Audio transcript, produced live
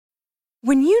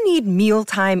When you need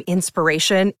mealtime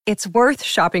inspiration, it's worth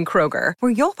shopping Kroger,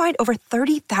 where you'll find over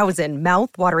 30,000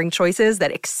 mouth-watering choices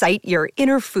that excite your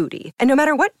inner foodie. And no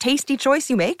matter what tasty choice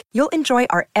you make, you'll enjoy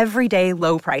our everyday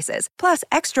low prices, plus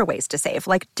extra ways to save,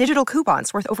 like digital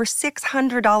coupons worth over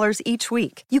 $600 each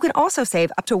week. You can also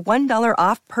save up to $1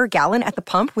 off per gallon at the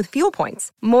pump with fuel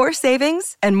points. More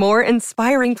savings and more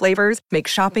inspiring flavors make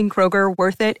shopping Kroger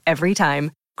worth it every time.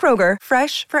 Kroger,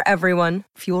 fresh for everyone.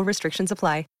 Fuel restrictions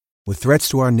apply. With threats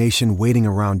to our nation waiting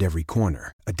around every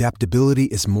corner, adaptability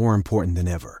is more important than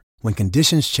ever. When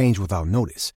conditions change without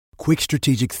notice, quick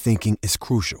strategic thinking is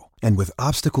crucial. And with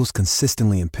obstacles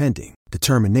consistently impending,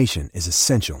 determination is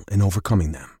essential in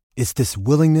overcoming them. It's this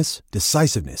willingness,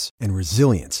 decisiveness, and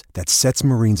resilience that sets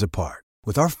Marines apart.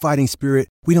 With our fighting spirit,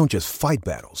 we don't just fight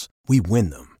battles, we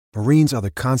win them. Marines are the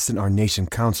constant our nation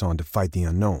counts on to fight the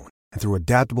unknown. And through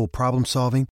adaptable problem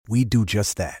solving, we do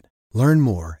just that. Learn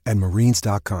more at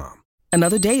marines.com.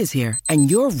 Another day is here,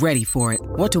 and you're ready for it.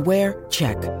 What to wear?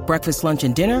 Check. Breakfast, lunch,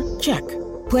 and dinner? Check.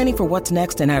 Planning for what's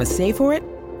next and how to save for it?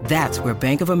 That's where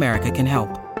Bank of America can help.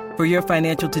 For your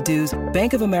financial to-dos,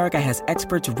 Bank of America has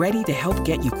experts ready to help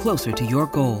get you closer to your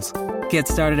goals. Get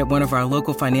started at one of our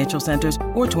local financial centers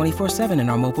or 24/7 in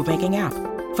our mobile banking app.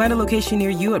 Find a location near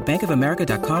you at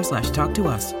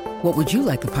bankofamerica.com/talktous. What would you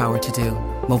like the power to do?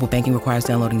 Mobile banking requires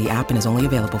downloading the app and is only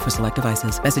available for select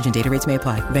devices. Message and data rates may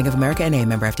apply. Bank of America N.A.,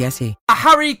 member FDIC. A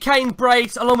Harry Kane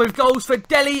brace, along with goals for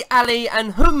Dele Alli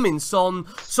and Heung-min Son,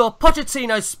 saw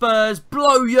Pochettino's Spurs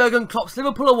blow Jurgen Klopp's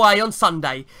Liverpool away on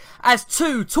Sunday, as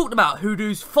two talked about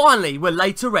Hoodoos finally were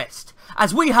laid to rest,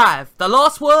 as we have the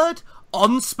last word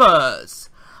on Spurs.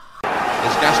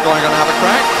 Is Gascoigne going to have a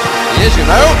crack? He is, you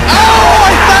know. Oh,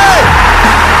 I say!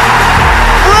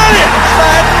 Brilliant!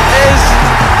 That is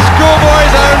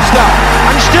schoolboy's own stuff.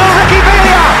 And still Ricky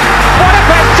Villa. What a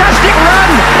fantastic run!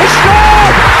 He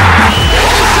scored!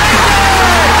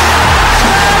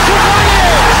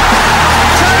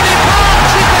 Tony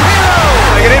Parks is the hero.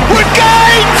 Bring it in.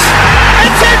 Woodgate!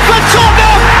 It's in for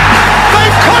Tottenham!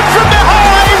 They've come from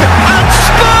behind and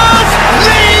Spurs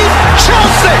lead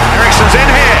Chelsea! Eriksen's in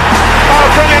here. Oh,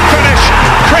 brilliant finish.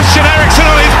 Christian Eriksen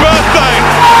on his birthday.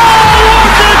 Oh,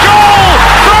 what a goal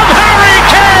from Harry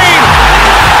Kane!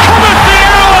 Cometh the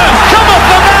hour, cometh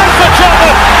the man for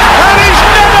Tottenham, and he's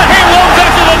never hit one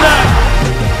better than that!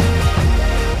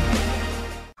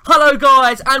 Hello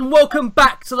guys, and welcome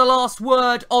back to the last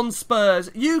word on Spurs.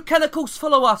 You can of course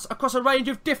follow us across a range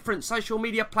of different social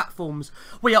media platforms.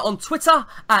 We are on Twitter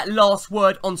at Last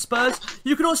Word on Spurs.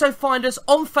 You can also find us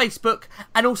on Facebook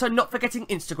and also not forgetting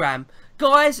Instagram.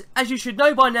 Guys, as you should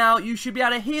know by now, you should be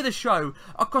able to hear the show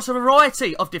across a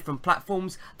variety of different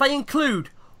platforms. They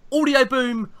include Audio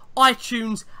Boom,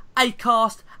 iTunes,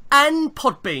 Acast and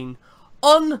Podbean.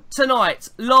 On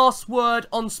tonight's Last Word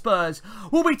on Spurs,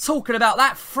 we'll be talking about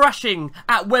that thrashing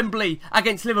at Wembley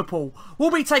against Liverpool.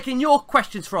 We'll be taking your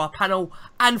questions for our panel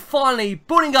and finally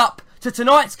building up to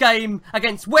tonight's game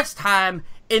against West Ham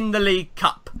in the League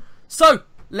Cup. So,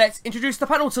 let's introduce the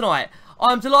panel tonight.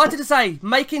 I'm delighted to say,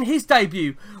 making his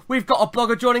debut, we've got a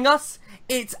blogger joining us.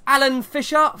 It's Alan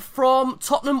Fisher from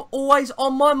Tottenham Always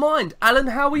On My Mind. Alan,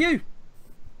 how are you?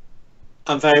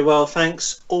 I'm very well,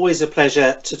 thanks. Always a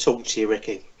pleasure to talk to you,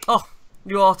 Ricky. Oh,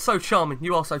 you are so charming.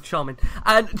 You are so charming.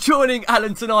 And joining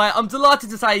Alan tonight, I'm delighted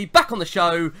to say, back on the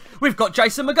show, we've got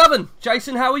Jason McGovern.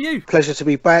 Jason, how are you? Pleasure to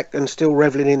be back and still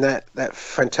revelling in that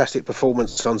fantastic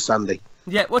performance on Sunday.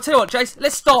 Yeah, well, tell you what, Jason,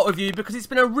 let's start with you because it's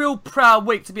been a real proud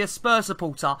week to be a Spurs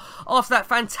supporter after that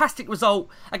fantastic result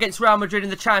against Real Madrid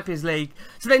in the Champions League.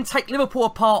 To then take Liverpool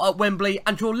apart at Wembley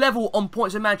and draw level on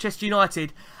points with Manchester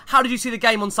United. How did you see the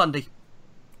game on Sunday?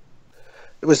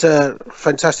 It was a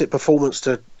fantastic performance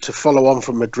to follow on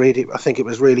from Madrid. I think it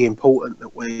was really important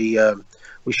that we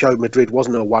showed Madrid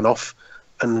wasn't a one-off.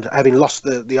 And having lost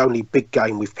the only big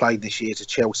game we've played this year to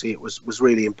Chelsea, it was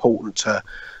really important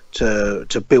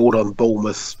to build on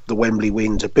Bournemouth, the Wembley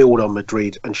win, to build on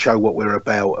Madrid and show what we're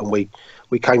about. And we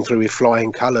came through with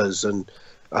flying colours. And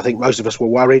I think most of us were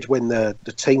worried when the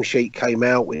team sheet came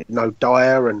out with no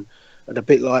Dyer and a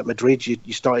bit like Madrid, you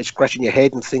started scratching your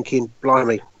head and thinking,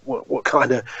 blimey, what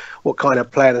kind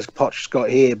of plan has Poch got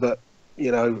here? But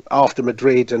you know, after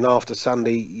Madrid and after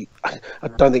Sunday, I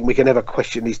don't think we can ever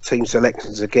question these team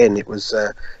selections again. It was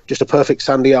just a perfect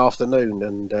Sunday afternoon,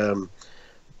 and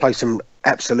played some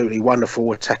absolutely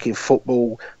wonderful attacking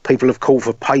football. People have called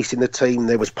for pace in the team.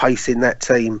 There was pace in that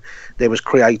team. There was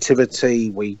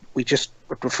creativity. We just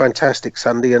had a fantastic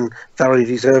Sunday and thoroughly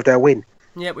deserved our win.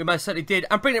 Yeah, we most certainly did.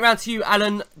 And bringing it around to you,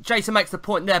 Alan, Jason makes the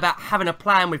point there about having a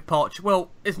plan with Poch. Well,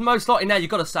 it's most likely now you've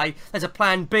got to say there's a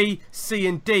plan B, C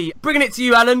and D. Bringing it to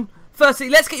you, Alan. firstly,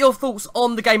 let's get your thoughts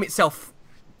on the game itself.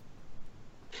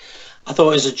 I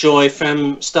thought it was a joy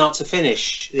from start to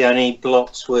finish. The only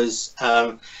blot was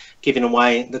giving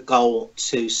away the goal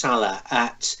to Salah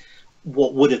at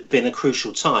what would have been a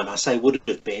crucial time. I say would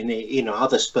have been.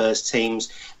 Other Spurs teams,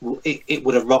 it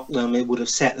would have rocked them, it would have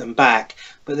set them back.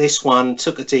 But this one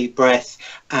took a deep breath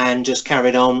and just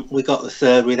carried on. We got the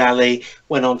third with Ali,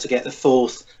 went on to get the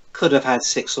fourth. Could have had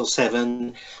 6 or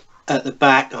 7. At the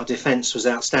back, our defence was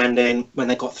outstanding. When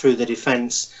they got through the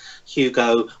defence,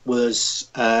 Hugo was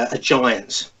a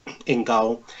giant in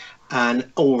goal.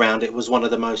 And all round, it was one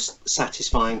of the most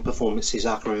satisfying performances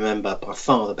I can remember. By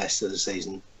far the best of the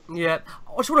season. Yeah,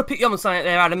 I just want to pick you up on something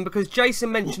there, Adam, because Jason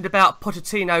mentioned about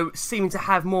Pochettino seeming to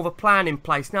have more of a plan in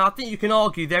place. Now, I think you can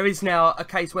argue there is now a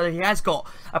case where he has got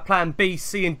a plan B,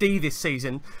 C and D this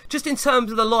season. Just in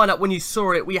terms of the lineup, when you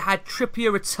saw it, we had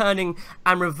Trippier returning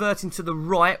and reverting to the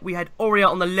right. We had Aurier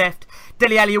on the left,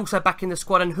 Dele Alli also back in the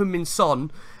squad, and Heung-min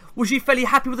Son. Was you fairly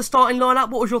happy with the starting lineup?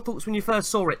 What was your thoughts when you first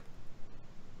saw it?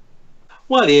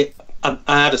 Well, I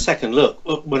had a second look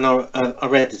when I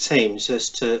read the teams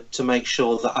just to make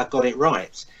sure that I got it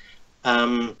right.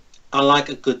 I like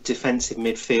a good defensive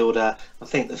midfielder. I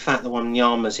think the fact that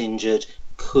Wanyama's injured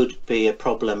could be a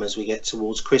problem as we get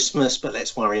towards Christmas, but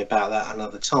let's worry about that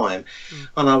another time.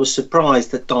 And I was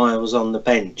surprised that Dyer was on the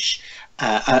bench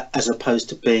as opposed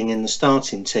to being in the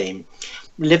starting team.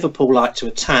 Liverpool like to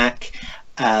attack.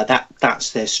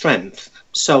 That's their strength.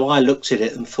 So I looked at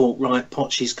it and thought, right,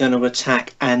 Poch's going to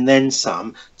attack and then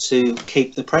some to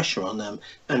keep the pressure on them.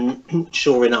 And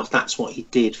sure enough, that's what he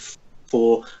did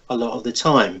for a lot of the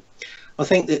time. I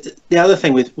think that the other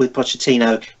thing with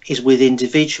Pochettino is with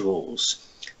individuals.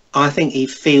 I think he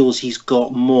feels he's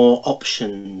got more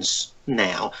options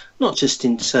now, not just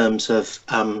in terms of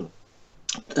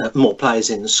more players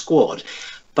in the squad,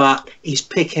 but he's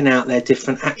picking out their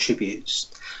different attributes.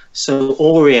 So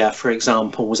Aurier, for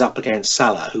example, was up against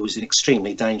Salah, who was an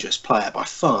extremely dangerous player, by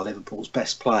far Liverpool's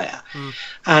best player.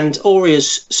 And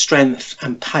Aurier's strength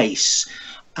and pace,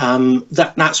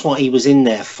 that's what he was in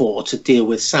there for, to deal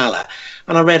with Salah.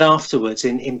 And I read afterwards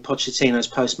in Pochettino's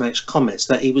post-match comments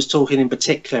that he was talking in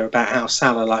particular about how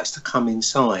Salah likes to come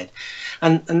inside.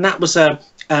 And that was a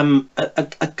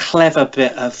clever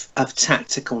bit of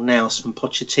tactical nous from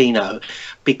Pochettino,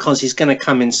 because he's going to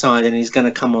come inside and he's going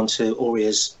to come onto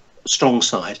Aurier's strong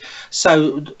side.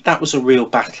 So that was a real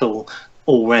battle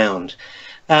all round.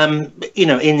 In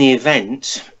the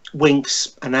event,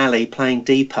 Winks and Ali playing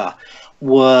deeper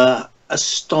were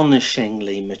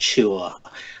astonishingly mature.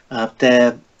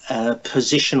 Their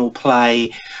positional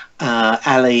play,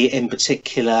 Ali in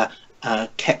particular,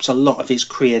 kept a lot of his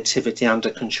creativity under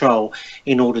control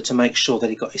in order to make sure that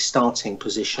he got his starting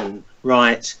position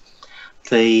right.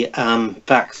 The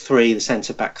back three, the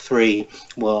centre back three,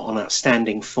 were on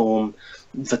outstanding form.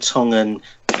 Vertonghen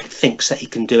thinks that he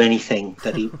can do anything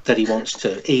that he wants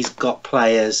to. He's got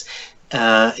players.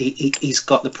 He's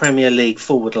got the Premier League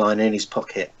forward line in his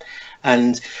pocket.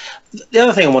 And the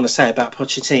other thing I want to say about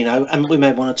Pochettino, and we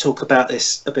may want to talk about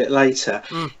this a bit later,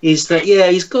 is that,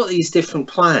 he's got these different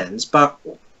plans, but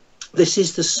this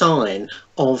is the sign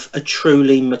of a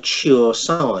truly mature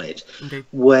side. Indeed.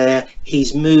 Where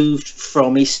he's moved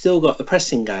from, he's still got the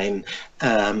pressing game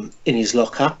in his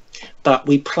locker, but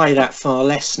we play that far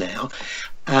less now.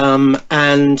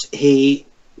 And he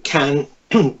can,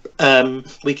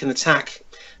 we can attack.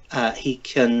 He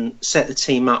can set the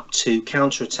team up to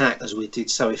counter-attack, as we did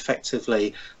so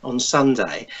effectively on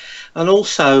Sunday. And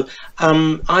also,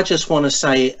 I just want to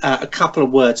say a couple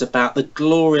of words about the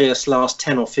glorious last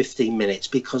 10 or 15 minutes,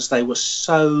 because they were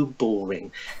so boring.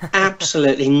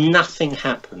 Absolutely nothing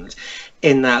happened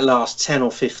in that last 10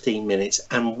 or 15 minutes,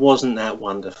 and wasn't that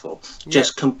wonderful?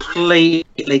 Just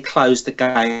completely closed the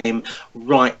game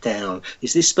right down.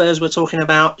 Is this Spurs we're talking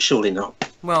about? Surely not.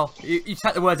 Well, you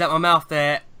take the words out of my mouth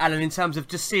there, Alan, in terms of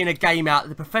just seeing a game out,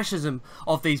 the professionalism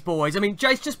of these boys. I mean,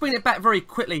 Jace, just bringing it back very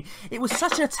quickly, it was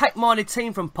such an attack-minded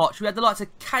team from Poch. We had the likes of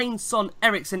Kane, Son,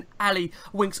 Eriksen, Ali,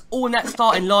 Winks, all in that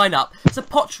starting lineup. So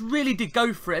Poch really did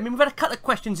go for it. I mean, we've had a couple of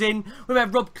questions in. We've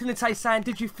had Rob Clinate saying,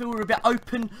 did you feel we were a bit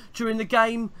open during the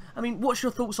game? I mean, what's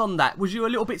your thoughts on that? Was you a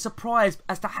little bit surprised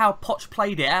as to how Poch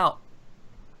played it out?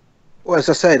 Well, as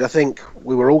I said, I think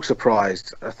we were all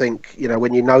surprised. I think,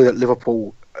 when you know that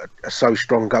Liverpool are so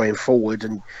strong going forward,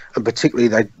 and particularly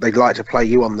they'd like to play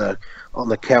you on the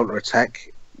counter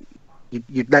attack,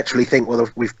 you'd naturally think, well,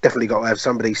 we've definitely got to have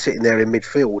somebody sitting there in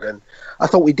midfield. And I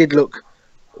thought we did look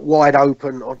wide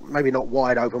open, or maybe not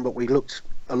wide open, but we looked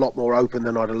a lot more open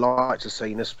than I'd have liked to have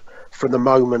seen us from the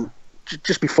moment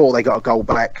just before they got a goal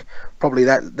back. probably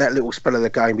that little spell of the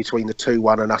game between the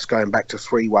 2-1 and us going back to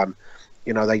 3-1.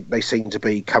 You know, they seemed to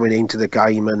be coming into the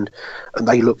game, and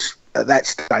they looked at that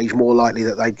stage more likely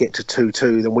that they'd get to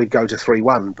 2-2 than we'd go to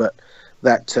 3-1. But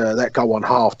that goal on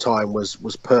half time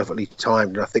was perfectly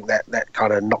timed, and I think that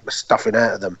kind of knocked the stuffing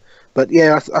out of them. But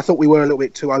yeah, I thought we were a little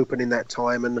bit too open in that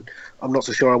time, and I'm not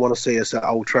so sure I want to see us at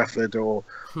Old Trafford or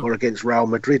against Real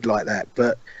Madrid like that.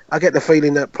 But I get the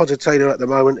feeling that Pochettino at the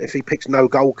moment, if he picks no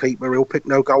goalkeeper, he'll pick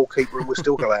no goalkeeper and we'll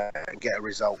still go out and get a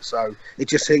result. So it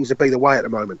just seems to be the way at the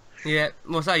moment. Yeah,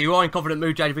 well, so you are in confident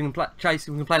mood, Jade, if we can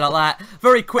play like that.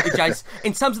 Very quickly, Jace,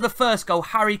 in terms of the first goal,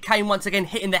 Harry Kane once again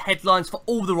hitting the headlines for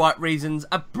all the right reasons.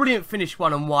 A brilliant finish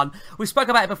 1-on-1. We spoke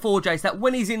about it before, Jace, that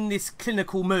when he's in this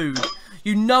clinical mood,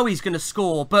 you know he's going to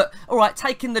score. But, all right,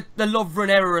 taking the Lovren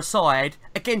error aside,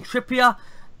 again, Trippier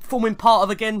forming part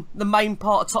of, again, the main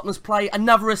part of Tottenham's play,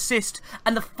 another assist,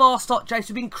 and the fast start, Jace,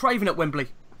 we've been craving at Wembley.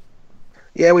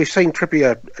 Yeah, we've seen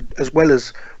Trippier, as well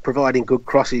as providing good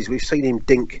crosses, we've seen him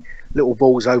dink little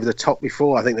balls over the top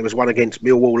before. I think there was one against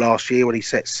Millwall last year when he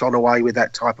set Son away with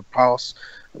that type of pass.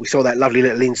 We saw that lovely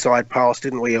little inside pass,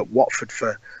 didn't we, at Watford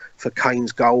for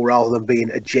Kane's goal, rather than being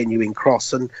a genuine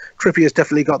cross. And Trippier's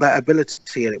definitely got that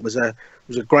ability, and it was a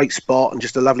great spot and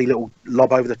just a lovely little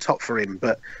lob over the top for him.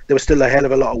 But there was still a hell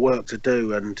of a lot of work to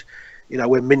do. And, you know,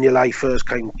 when Mignolet first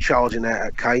came charging out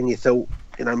at Kane, you thought,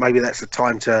 you know, maybe that's the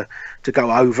time to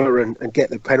go over and get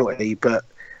the penalty. But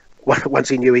once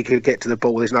he knew he could get to the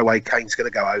ball, there's no way Kane's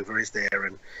going to go over, is there?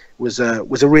 And was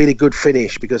a really good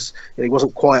finish, because, you know, he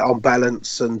wasn't quite on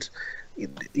balance, and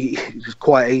he was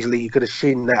quite easily, you could have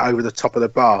shinned that over the top of the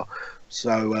bar.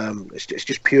 So it's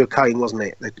just pure Kane, wasn't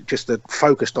it? They just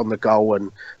focused on the goal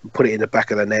and put it in the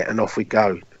back of the net, and off we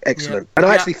go. Excellent. Yeah. And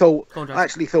I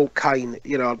actually thought Kane,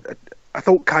 you know, I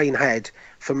thought Kane had,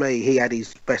 for me, he had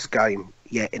his best game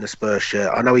yet in a Spurs shirt.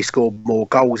 I know he scored more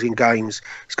goals in games.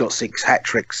 He's got 6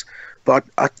 hat-tricks. But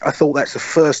I thought that's the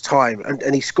first time,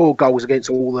 and he scored goals against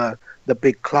all the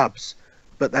big clubs,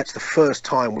 but that's the first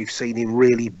time we've seen him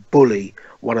really bully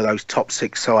one of those top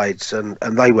 6 sides, and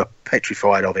they were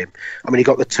petrified of him. I mean, he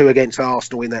got the 2 against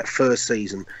Arsenal in that first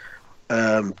season,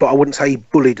 but I wouldn't say he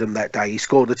bullied them that day. He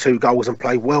scored the 2 goals and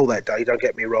played well that day, don't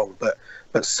get me wrong, but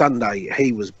Sunday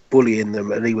he was bullying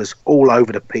them, and he was all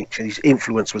over the pitch, and his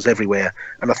influence was everywhere.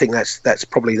 And I think that's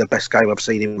probably the best game I've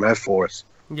seen him have for us.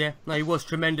 Yeah, no, he was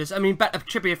tremendous. I mean, back to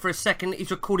Trippier for a second.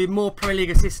 He's recorded more Premier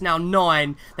League assists now,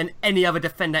 9, than any other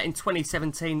defender in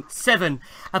 2017. 7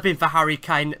 have been for Harry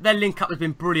Kane. Their link-up has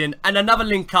been brilliant. And another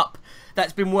link-up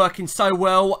that's been working so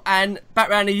well, and back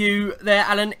round to you there,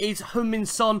 Alan, is Heung-min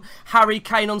Son, Harry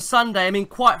Kane on Sunday. I mean,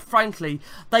 quite frankly,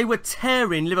 they were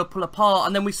tearing Liverpool apart,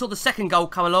 and then we saw the second goal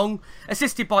come along,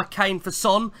 assisted by Kane for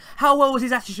Son. How well has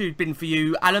his attitude been for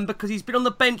you, Alan? Because he's been on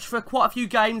the bench for quite a few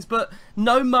games, but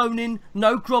no moaning,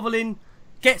 no grovelling,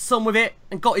 gets on with it,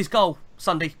 and got his goal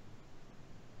Sunday.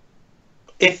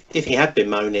 If he had been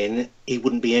moaning, he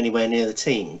wouldn't be anywhere near the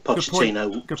team.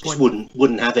 Pochettino just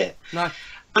wouldn't have it. No.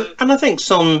 And I think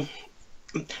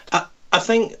I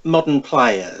think modern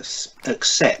players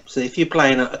accept that if you're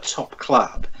playing at a top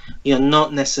club, you're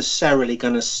not necessarily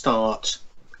going to start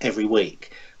every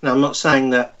week. Now, I'm not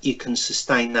saying that you can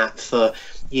sustain that for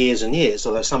years and years,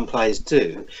 although some players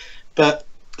do. But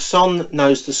Son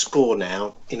knows the score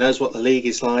now. He knows what the league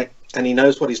is like, and he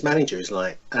knows what his manager is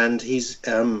like. And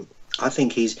I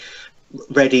think he's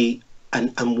ready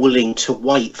and willing to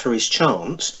wait for his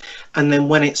chance, and then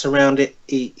when it's around it,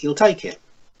 he'll take it.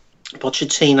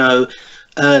 Pochettino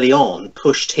early on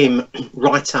pushed him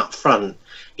right up front.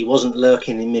 He wasn't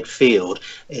lurking in midfield.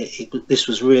 This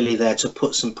was really there to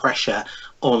put some pressure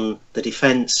on the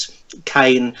defence.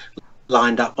 Kane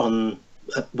lined up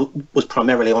was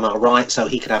primarily on our right, so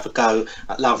he could have a go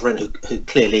at Lovren, who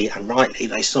clearly and rightly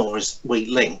they saw as weak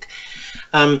link.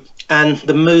 And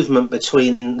the movement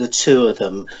between the two of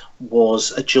them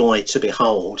was a joy to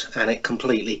behold, and it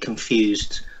completely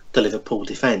confused the Liverpool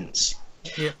defence.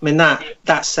 Yeah. I mean,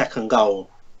 that second goal,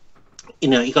 you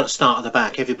know, you got to start at the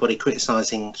back. Everybody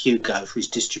criticising Hugo for his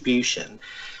distribution.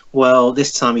 Well,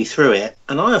 this time he threw it,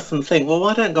 and I often think, well,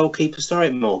 why don't goalkeepers throw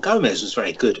it more? Gomez was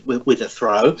very good with a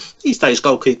throw. These days,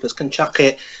 goalkeepers can chuck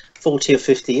it 40 or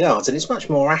 50 yards, and it's much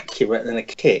more accurate than a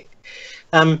kick.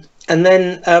 And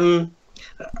then,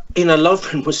 you know,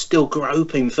 Lovren was still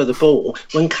groping for the ball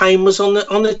when Kane was on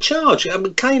the charge. I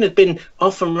mean, Kane had been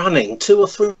off and running 2 or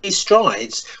 3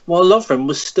 strides while Lovren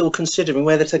was still considering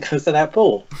whether to go for that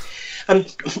ball.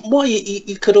 And what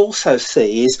you could also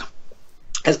see is,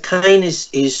 as Kane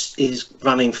is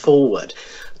running forward,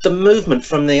 the movement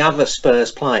from the other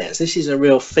Spurs players. This is a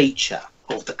real feature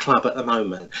of the club at the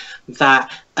moment.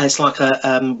 That it's like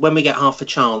when we get half a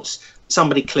chance,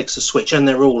 somebody clicks a switch and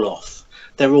they're all off.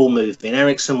 They're all moving.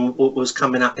 Ericsson was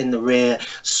coming up in the rear.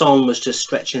 Son was just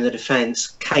stretching the defence.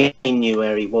 Kane knew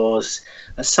where he was.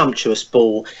 A sumptuous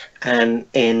ball, and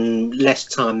in less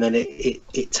time than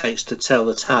it takes to tell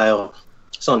the tale,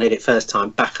 Son hit it first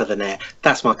time, back of the net.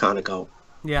 That's my kind of goal.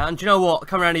 Yeah, and do you know what?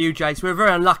 Coming around to you, Jace, we were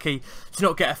very unlucky to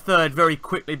not get a third very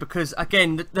quickly because,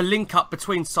 again, the link-up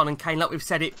between Son and Kane, like we've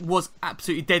said, it was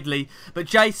absolutely deadly. But,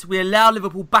 Jace, we allowed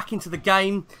Liverpool back into the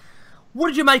game. What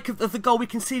did you make of the goal we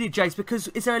conceded, Jace? Because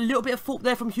is there a little bit of fault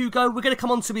there from Hugo? We're going to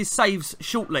come on to his saves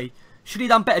shortly. Should he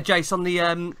have done better, Jace, on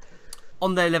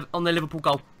the Liverpool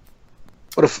goal?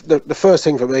 Well, the first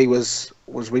thing for me was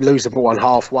we lose the ball on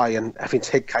halfway, and having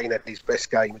Ted Kane had his best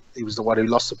game, he was the one who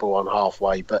lost the ball on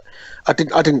halfway. But I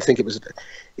didn't think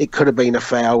it could have been a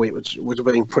foul. It would have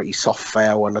been a pretty soft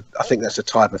foul, and I think that's the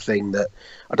type of thing that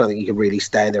I don't think you can really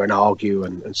stand there and argue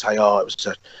and say, oh, it was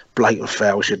a blatant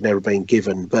foul, should never have been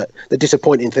given. But the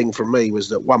disappointing thing for me was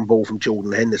that one ball from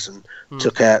Jordan Henderson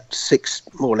took out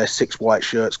more or less six white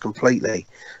shirts completely,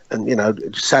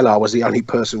 and Salah was the only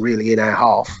person really in our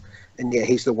half. And yeah,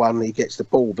 he's the one who gets the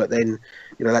ball. But then,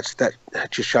 that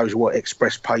just shows what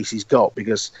express pace he's got,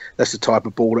 because that's the type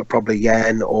of ball that probably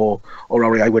Jan or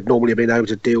Aurier would normally have been able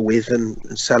to deal with, and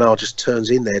Salah just turns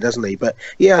in there, doesn't he? But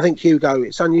yeah, I think Hugo,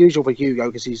 it's unusual for Hugo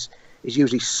because he's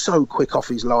usually so quick off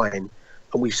his line,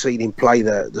 and we've seen him play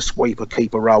the sweeper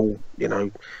keeper role,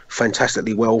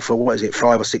 fantastically well for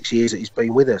 5 or 6 years that he's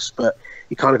been with us. But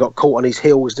he kind of got caught on his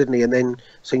heels, didn't he? And then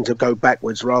seemed to go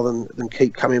backwards rather than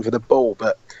keep coming for the ball.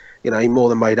 But he more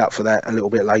than made up for that a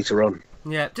little bit later on.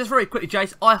 Yeah, just very quickly,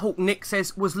 Jace, iHawk Nick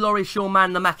says, was Laurie Shaw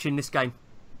man the match in this game?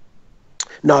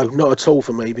 No, not at all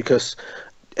for me, because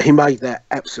he made that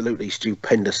absolutely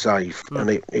stupendous save, and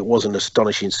it was an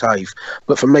astonishing save.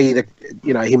 But for me,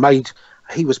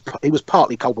 he was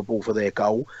partly culpable for their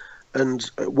goal, and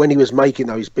when he was making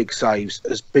those big saves,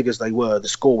 as big as they were, the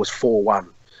score was 4-1.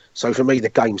 So for me, the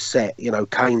game's set.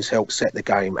 Kane's helped set the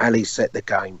game, Ali's set the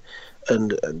game,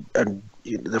 and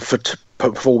the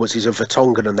performances of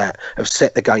Vertonghen and that have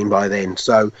set the game by then.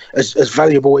 So as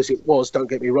valuable as it was, don't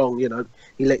get me wrong,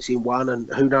 he lets in one,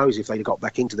 and who knows if they'd got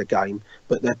back into the game.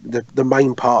 But the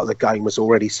main part of the game was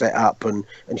already set up, and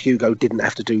Hugo didn't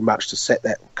have to do much to set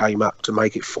that game up to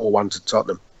make it 4-1 to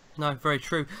Tottenham. No, very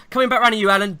true. Coming back round to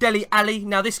you, Alan, Dele Alli.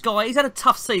 Now this guy, he's had a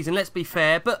tough season, let's be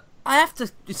fair, but I have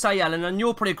to say, Alan, and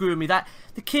you'll probably agree with me, that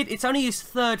the kid, it's only his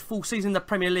third full season in the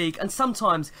Premier League, and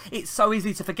sometimes it's so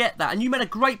easy to forget that. And you made a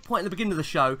great point at the beginning of the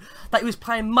show that he was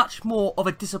playing much more of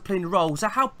a disciplined role. So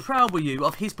how proud were you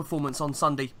of his performance on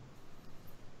Sunday?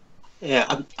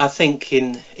 Yeah, I think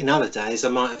in other days I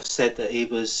might have said that he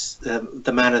was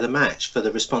the man of the match for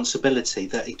the responsibility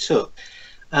that he took.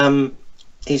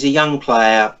 He's a young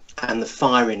player, and the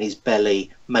fire in his belly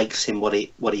makes him what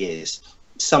he is.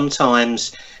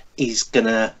 Sometimes he's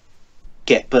gonna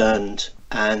get burned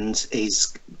and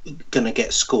he's gonna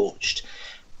get scorched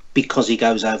because he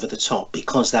goes over the top,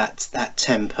 because that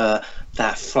temper,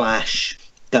 that flash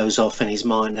goes off in his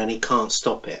mind and he can't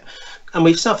stop it. And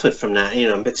we've suffered from that,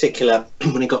 in particular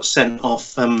when he got sent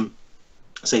off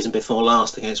season before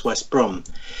last against West Brom,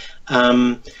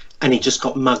 and he just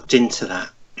got mugged into that.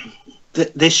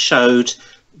 This showed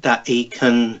that he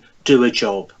can do a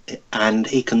job and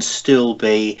he can still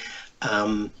be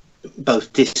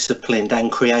both disciplined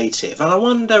and creative. And I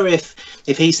wonder if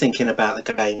he's thinking about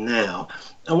the game now,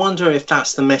 I wonder if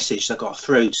that's the message that got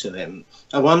through to him.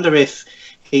 I wonder if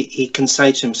he can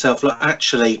say to himself, look,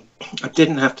 actually, I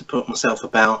didn't have to put myself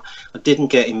about. I didn't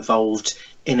get involved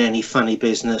in any funny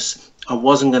business. I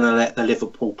wasn't going to let the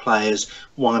Liverpool players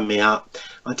wind me up.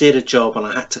 I did a job and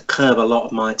I had to curb a lot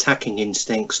of my attacking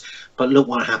instincts. But look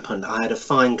what happened. I had a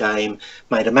fine game,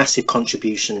 made a massive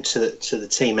contribution to the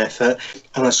team effort,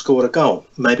 and I scored a goal.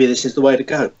 Maybe this is the way to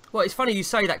go. Well, it's funny you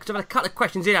say that, because I've had a couple of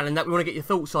questions in, Alan, that we want to get your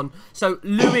thoughts on. So,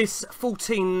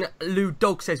 Lewis14 Lou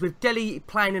Dog says, with Dele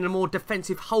playing in a more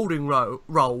defensive holding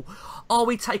role, are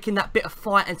we taking that bit of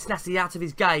fight and tenacity out of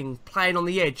his game, playing on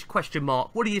the edge? Question mark.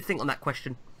 What do you think on that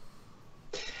question?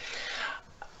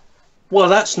 Well,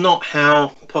 that's not how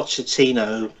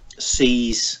Pochettino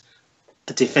sees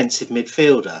a defensive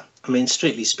midfielder. I mean,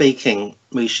 strictly speaking,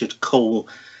 we should call,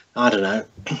 I don't know,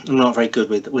 I'm not very good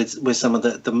with some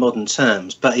of the modern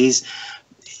terms, but he's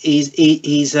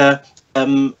a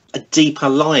deeper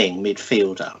lying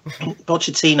midfielder.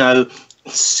 Pochettino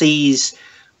sees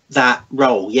that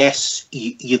role. Yes,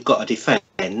 you've got to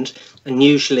defend, and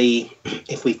usually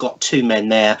if we've got two men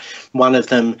there, one of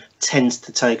them tends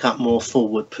to take up more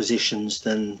forward positions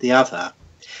than the other.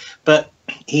 But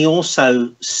he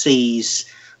also sees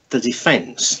the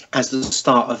defence as the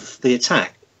start of the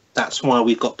attack. That's why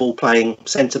we've got ball-playing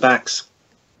centre-backs.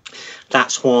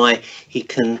 That's why he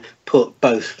can put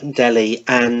both Dele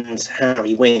and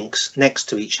Harry Winks next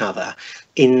to each other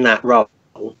in that role.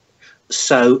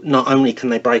 So not only can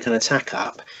they break an attack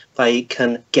up, they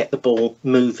can get the ball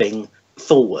moving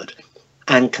forward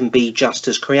and can be just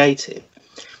as creative.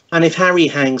 And if Harry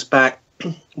hangs back,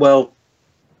 well,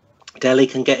 Dele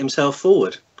can get himself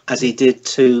forward, as he did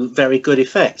to very good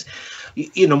effect.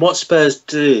 You know, what Spurs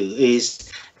do is,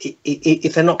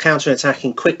 if they're not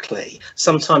counter-attacking quickly,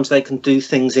 sometimes they can do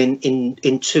things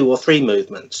in 2 or 3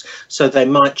 movements. So they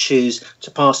might choose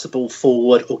to pass the ball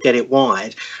forward or get it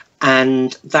wide,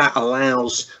 and that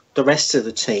allows the rest of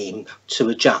the team to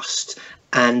adjust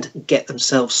and get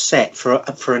themselves set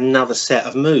for another set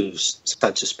of moves,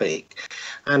 so to speak.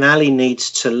 And Ali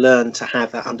needs to learn to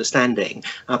have that understanding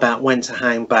about when to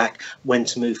hang back, when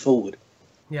to move forward.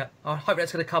 Yeah, I hope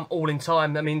that's going to come all in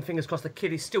time. I mean, fingers crossed, the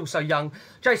kid is still so young.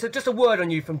 Jason, just a word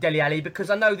on you from Dele Alli, because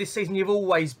I know this season you've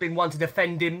always been one to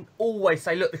defend him, always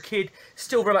say, look, the kid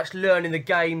still very much learning the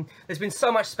game. There's been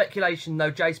so much speculation,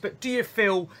 though, Jace, but do you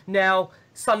feel now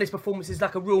Sunday's performance is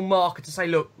like a real marker to say,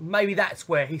 look, maybe that's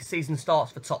where his season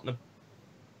starts for Tottenham?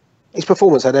 His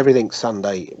performance had everything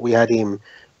Sunday. We had him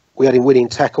winning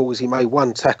tackles. He made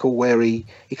one tackle where he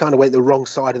kind of went the wrong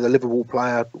side of the Liverpool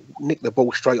player, nicked the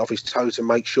ball straight off his toe to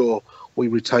make sure we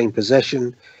retained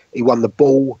possession. He won the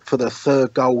ball for the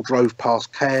 3rd goal, drove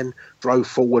past Can, drove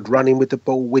forward, running with the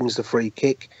ball, wins the free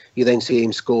kick. You then see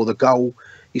him score the goal.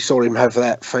 You saw him have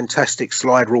that fantastic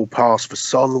slide rule pass for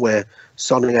Son, where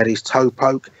Son had his toe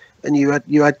poke. And you had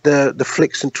the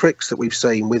flicks and tricks that we've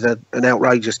seen with an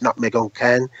outrageous nutmeg on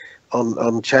Can.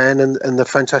 On Chan and the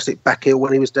fantastic back heel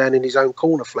when he was down in his own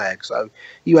corner flag. So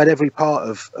you had every part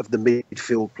of the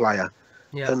midfield player.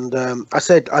 Yeah. And I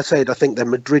said I think the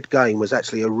Madrid game was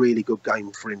actually a really good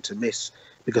game for him to miss,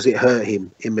 because it hurt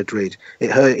him in Madrid.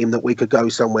 It hurt him that we could go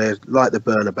somewhere like the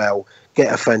Bernabeu,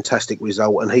 get a fantastic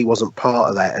result, and he wasn't part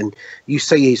of that. And you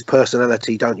see his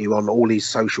personality, don't you, on all his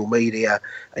social media,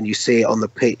 and you see it on the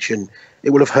pitch, and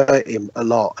it would have hurt him a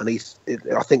lot. And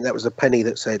I think that was the penny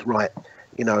that said, right,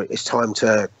 you know, it's time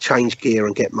to change gear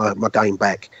and get my game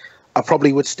back. I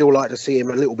probably would still like to see him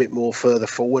a little bit more further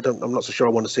forward. I'm not so sure I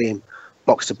want to see him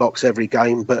box to box every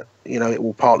game, but, you know, it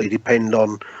will partly depend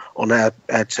on our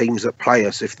teams that play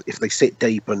us. If they sit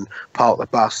deep and park the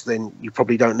bus, then you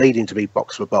probably don't need him to be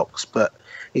box for box. But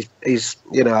he's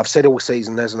you know, I've said all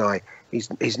season, hasn't I?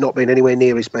 He's not been anywhere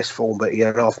near his best form, but he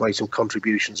had made some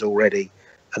contributions already,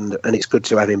 and it's good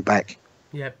to have him back.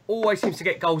 Yeah, always seems to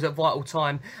get goals at vital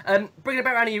time. Bringing it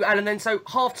back around to you, Alan, then. So,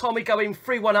 half-time, we go in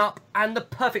 3-1 up, and the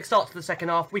perfect start to the second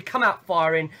half. We come out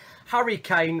firing. Harry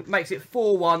Kane makes it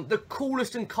 4-1. The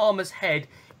coolest and calmest head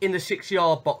in the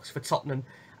 6-yard box for Tottenham.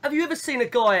 Have you ever seen a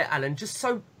guy, Alan, just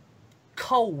so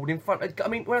cold in front of... I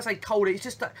mean, when I say cold, it's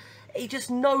just that he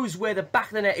just knows where the back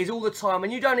of the net is all the time,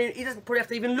 and he doesn't probably have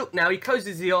to even look now. He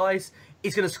closes his eyes,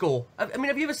 he's going to score. I mean,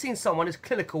 have you ever seen someone as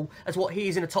clinical as what he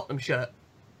is in a Tottenham shirt?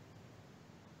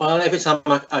 Well, every time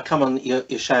I come on your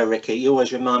show, Ricky, you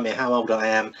always remind me how old I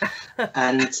am.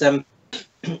 And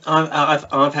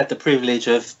I've had the privilege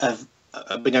of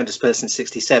been going to Spurs since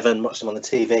 '67, watched them on the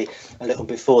TV a little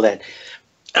before then.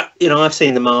 You know, I've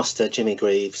seen the master, Jimmy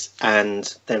Greaves,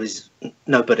 and there is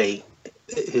nobody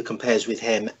who compares with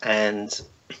him, and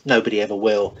nobody ever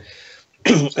will.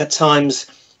 At times,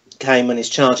 Kane, when he's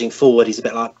charging forward, he's a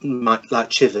bit like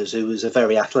Chivers, who was a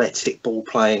very athletic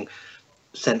ball-playing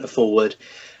centre forward.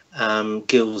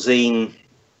 Gilzine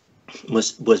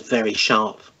was very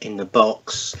sharp in the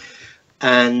box,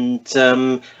 and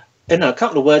you know, a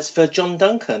couple of words for John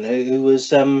Duncan, who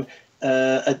was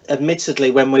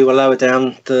admittedly, when we were lower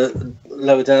down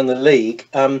the league,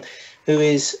 who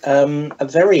is a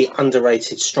very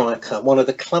underrated striker, one of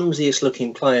the clumsiest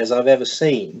looking players I've ever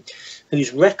seen,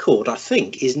 whose record, I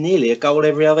think, is nearly a goal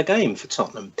every other game for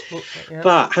Tottenham. Yeah.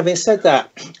 But having said that,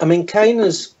 I mean,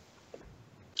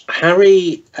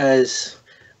 Harry has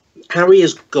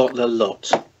got the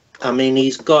lot. I mean,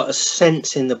 he's got a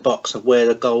sense in the box of where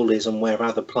the goal is and where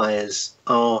other players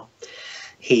are.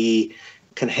 He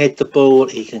can head the ball,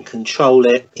 he can control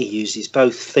it, he uses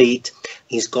both feet,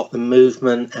 he's got the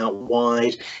movement out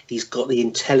wide, he's got the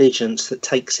intelligence that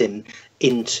takes him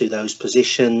into those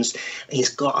positions, he's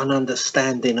got an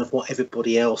understanding of what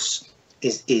everybody else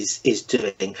is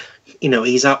doing. You know,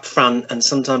 he's up front and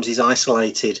sometimes he's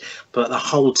isolated, but the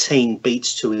whole team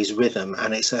beats to his rhythm,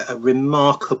 and it's a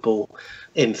remarkable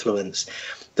influence.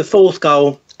 The fourth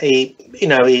goal, he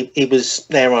was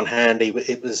there on hand.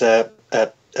 It was a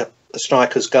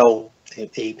striker's goal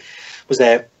He was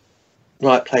there,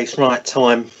 right place, right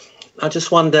time. I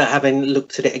just wonder, having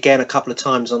looked at it again a couple of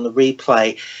times on the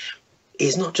replay,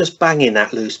 he's not just banging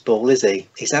that loose ball, is he?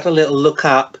 He's had a little look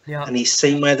up and he's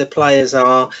seen where the players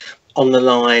are on the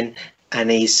line and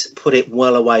he's put it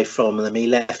well away from them. He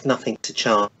left nothing to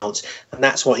chance, and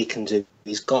that's what he can do.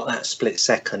 He's got that split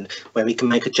second where he can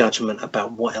make a judgment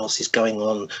about what else is going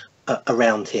on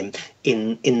around him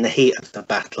in the heat of the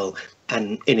battle,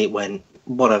 and in it went.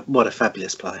 What a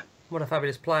fabulous player. What a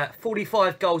fabulous player.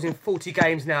 45 goals in 40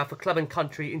 games now for club and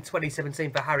country in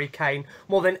 2017 for Harry Kane.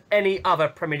 More than any other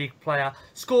Premier League player.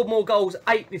 Scored more goals,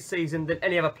 8 this season, than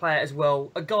any other player as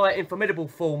well. A guy in formidable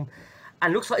form.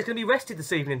 And looks like he's going to be rested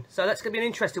this evening. So that's going to be an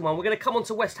interesting one. We're going to come on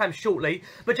to West Ham shortly.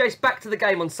 But Jace, back to the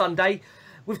game on Sunday.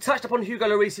 We've touched upon Hugo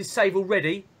Lloris's save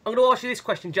already. I'm going to ask you this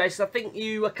question, Jace. I think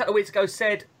you, a couple of weeks ago,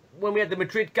 said when we had the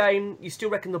Madrid game, you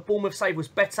still reckon the Bournemouth save was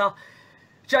better.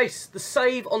 Jace, the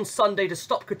save on Sunday to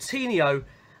stop Coutinho,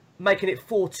 making it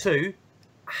 4-2.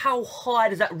 How high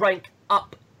does that rank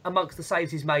up amongst the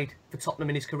saves he's made for Tottenham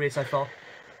in his career so far?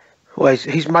 Well,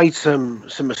 he's made some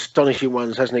astonishing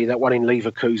ones, hasn't he? That one in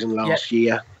Leverkusen last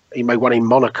year. He made one in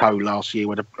Monaco last year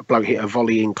where a bloke hit a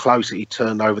volley in close that he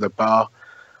turned over the bar.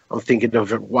 I'm thinking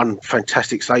of one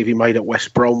fantastic save he made at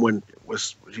West Brom when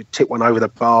he tipped one over the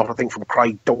bar, I think from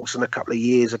Craig Dawson a couple of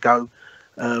years ago.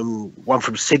 One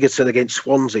from Sigurdsson against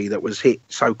Swansea that was hit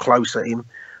so close at him.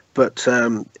 But,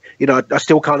 I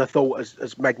still kind of thought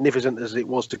as magnificent as it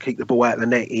was to keep the ball out of the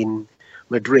net in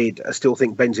Madrid, I still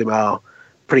think Benzema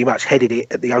pretty much headed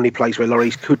it at the only place where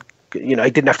Lloris could, he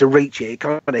didn't have to reach it. It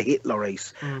kind of hit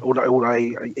Lloris, although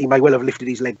he may well have lifted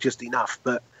his leg just enough.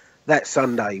 But that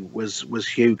Sunday was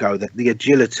Hugo, the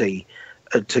agility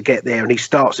to get there. And he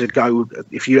starts to go,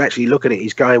 if you actually look at it,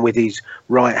 he's going with his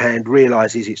right hand,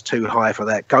 realises it's too high for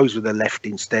that, goes with the left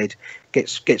instead,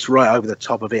 gets right over the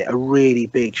top of it. A really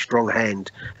big, strong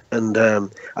hand. And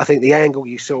I think the angle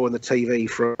you saw on the TV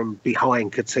from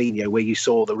behind Coutinho, where you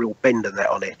saw the real bend of that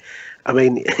on it, I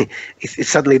mean, it's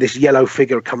suddenly this yellow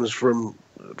figure comes from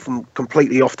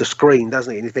completely off the screen,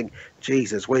 doesn't it? And you think,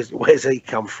 Jesus, where's he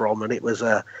come from? And it was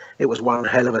one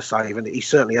hell of a save, and he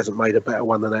certainly hasn't made a better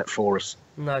one than that for us.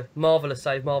 No, marvellous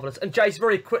save, marvellous. And Jace,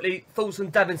 very quickly, thoughts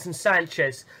on Davinson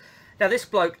Sanchez. Now, this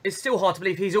bloke, it's still hard to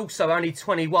believe he's also only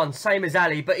 21, same as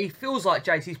Ali, but he feels like,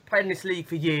 Jace, he's played in this league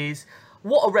for years.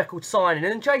 What a record signing.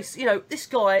 And Jace, this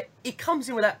guy, he comes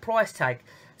in with that price tag.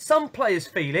 Some players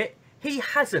feel it. He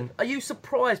hasn't. Are you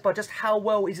surprised by just how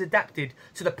well he's adapted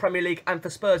to the Premier League and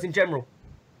for Spurs in general?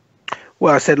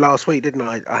 Well, I said last week, didn't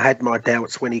I? I had my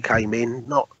doubts when he came in,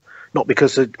 not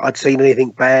because I'd seen anything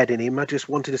bad in him. I just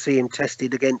wanted to see him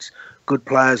tested against good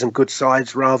players and good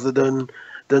sides rather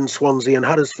than Swansea and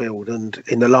Huddersfield. And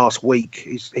in the last week,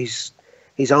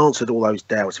 he's answered all those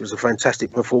doubts. It was a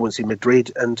fantastic performance in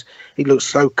Madrid, and he looks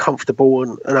so comfortable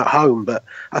and at home. But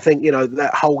I think,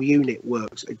 that whole unit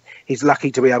works. He's lucky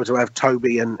to be able to have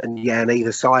Toby and Jan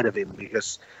either side of him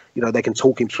because, they can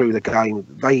talk him through the game.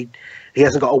 He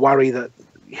hasn't got to worry that,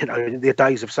 in the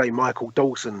days of, say, Michael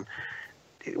Dawson,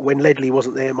 when Ledley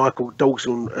wasn't there, Michael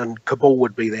Dawson and Cabal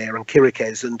would be there and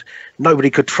Kirikes, and nobody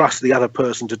could trust the other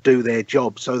person to do their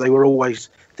job. So they were always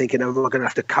thinking, am I going to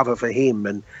have to cover for him?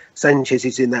 And Sanchez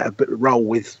is in that role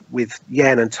with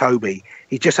Jan and Toby.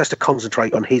 He just has to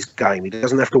concentrate on his game. He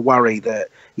doesn't have to worry that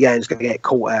Jan's going to get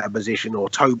caught out of position or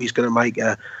Toby's going to make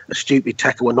a stupid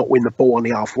tackle and not win the ball on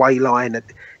the halfway line.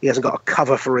 He hasn't got a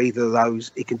cover for either of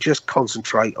those. He can just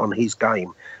concentrate on his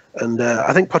game. And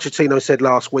I think Pochettino said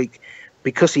last week,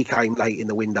 because he came late in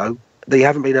the window, they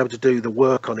haven't been able to do the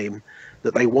work on him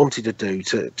that they wanted to do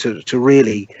to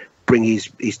really bring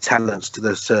his talents to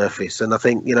the surface. And I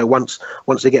think, once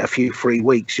they get a few free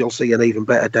weeks, you'll see an even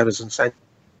better Davinson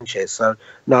Sanchez. So,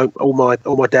 no, all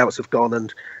my doubts have gone,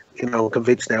 and, I'm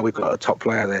convinced now we've got a top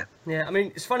player there. Yeah, I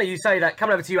mean, it's funny you say that.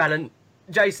 Coming over to you, Alan,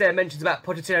 Jace there mentions about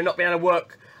Pochettino not being able to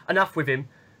work enough with him.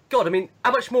 God, I mean,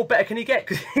 how much more better can he get?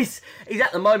 Because he's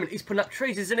at the moment, he's putting up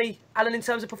trees, isn't he, Alan, in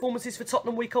terms of performances for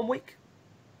Tottenham week on week?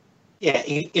 Yeah,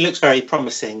 he looks very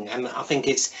promising, and I think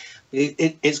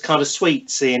it's kind of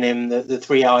sweet seeing him, the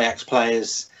three Ajax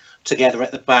players together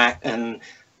at the back, and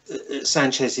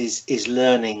Sanchez is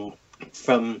learning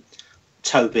from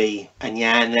Toby and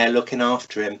Jan. They're looking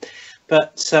after him.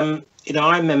 But,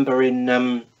 I remember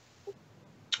in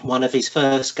one of his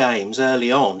first games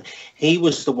early on, he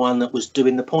was the one that was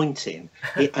doing the pointing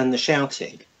and the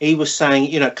shouting. He was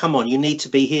saying, come on, you need to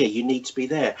be here, you need to be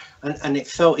there. And it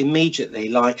felt immediately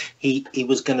like he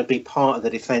was going to be part of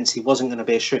the defence. He wasn't going to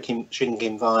be a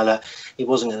shrinking violet. He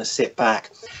wasn't going to sit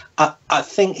back. I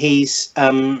think he's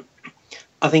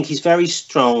I think he's very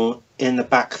strong in the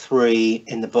back three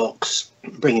in the box,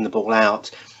 bringing the ball out.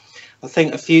 I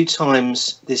think a few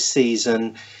times this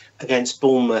season against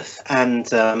Bournemouth and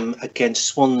against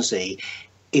Swansea,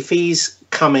 if he's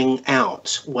coming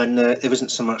out when there isn't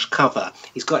so much cover,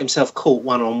 he's got himself caught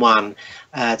one-on-one.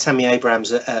 Tammy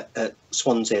Abrams at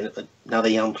Swansea, another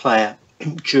young player,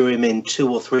 drew him in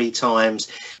 2 or 3 times.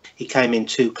 He came in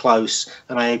too close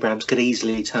and Abrams could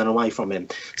easily turn away from him.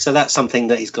 So that's something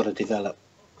that he's got to develop.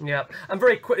 Yeah, and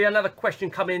very quickly, another question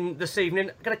coming this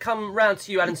evening. I'm going to come round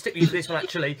to you, Alan, stick with you for this one,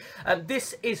 actually.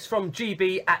 This is from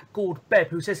GB at Gord Bebb,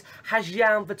 who says, has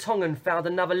Jan Vertonghen found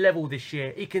another level this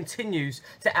year? He continues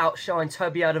to outshine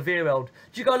Toby Alderweireld.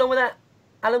 Do you go along with that,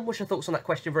 Alan? What's your thoughts on that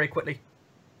question very quickly?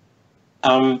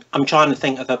 I'm trying to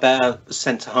think of a better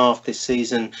centre-half this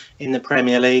season in the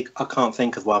Premier League. I can't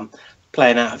think of one.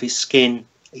 Playing out of his skin.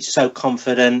 He's so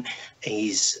confident.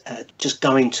 He's just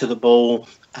going to the ball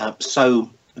so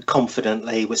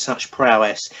confidently with such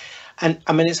prowess. And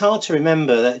I mean, it's hard to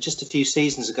remember that just a few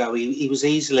seasons ago he was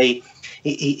easily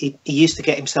he used to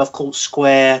get himself caught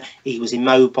square. He was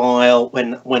immobile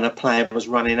when a player was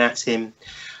running at him.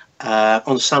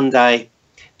 On Sunday,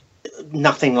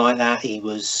 nothing like that. He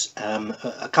was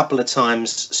a couple of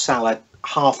times Salah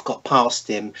half got past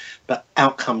him, but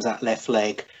out comes that left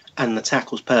leg and the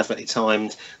tackle's perfectly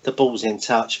timed. The ball's in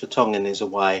touch. Vertonghen is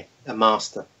away. A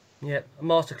master. Yeah, a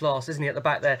masterclass, isn't he, at the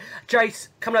back there? Jace,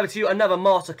 coming over to you, another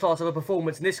masterclass of a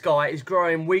performance, and this guy is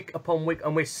growing week upon week,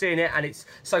 and we're seeing it, and it's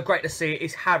so great to see it.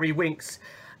 It's Harry Winks.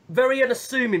 Very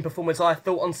unassuming performance, I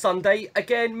thought, on Sunday.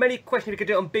 Again, many questions if he could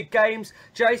do it on big games.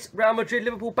 Jace, Real Madrid,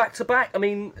 Liverpool back-to-back. I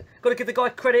mean, got to give the guy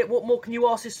credit. What more can you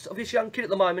ask of this young kid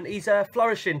at the moment? He's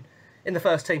flourishing in the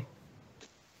first team.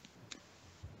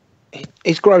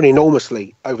 He's grown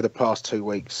enormously over the past 2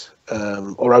 weeks,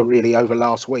 or really over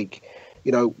last week.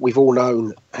 You know, we've all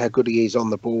known how good he is on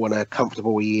the ball and how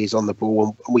comfortable he is on the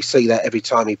ball, and we see that every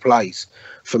time he plays.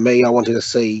 For me, I wanted to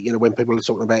see, you know, when people are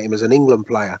talking about him as an England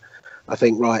player, I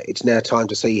think, right, it's now time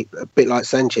to see, a bit like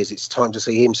Sanchez, it's time to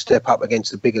see him step up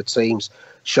against the bigger teams,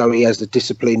 show he has the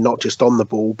discipline, not just on the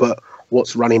ball, but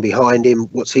what's running behind him,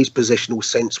 what's his positional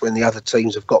sense when the other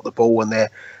teams have got the ball and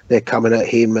they're coming at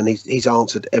him, and he's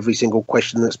answered every single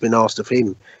question that's been asked of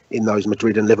him in those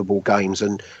Madrid and Liverpool games,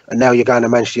 and now you're going to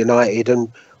Manchester United, and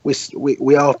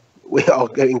we are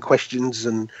getting questions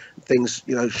and things.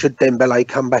 You know, should Dembele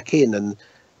come back in? And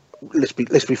let's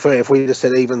be fair. If we'd have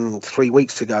said even 3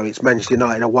 weeks ago it's Manchester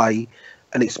United away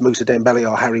and it's Moussa Dembele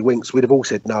or Harry Winks, we'd have all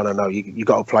said no. You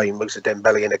got to play Moussa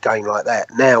Dembele in a game like that.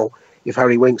 Now, if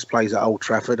Harry Winks plays at Old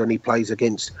Trafford and he plays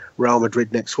against Real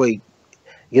Madrid next week,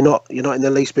 you're not in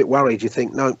the least bit worried. You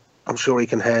think, no, I'm sure he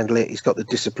can handle it. He's got the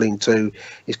discipline too.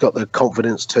 He's got the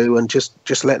confidence too, and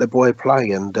just let the boy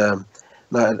play. And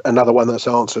another one that's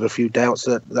answered a few doubts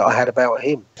that I had about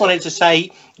him. I wanted to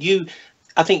say,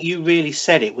 I think you really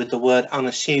said it with the word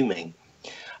unassuming.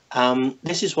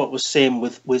 This is what we're seeing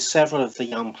with several of the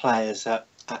young players at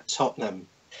Tottenham,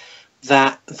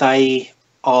 that they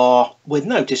are, with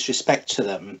no disrespect to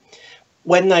them,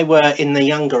 when they were in the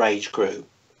younger age group,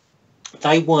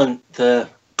 they weren't the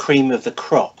cream of the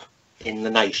crop in the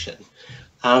nation.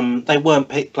 They weren't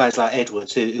players like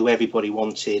Edwards, who everybody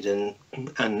wanted and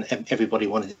everybody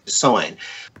wanted to sign.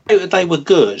 They were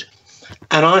good.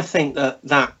 And I think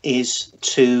that is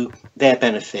to their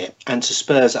benefit and to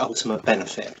Spurs' ultimate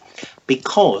benefit,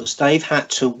 because they've had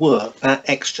to work that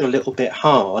extra little bit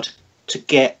hard to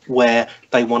get where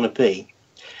they want to be.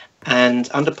 And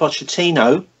under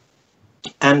Pochettino,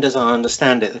 and as I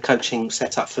understand it, the coaching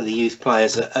setup for the youth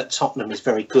players at Tottenham is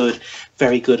very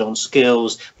good on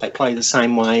skills. They play the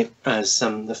same way as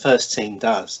the first team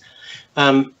does.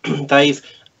 They've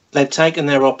taken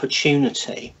their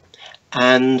opportunity,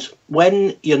 and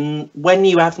when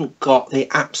you haven't got the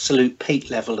absolute peak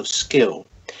level of skill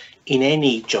in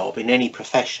any job, in any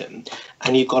profession,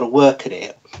 and you've got to work at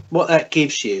it, what that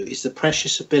gives you is the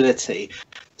precious ability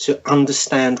to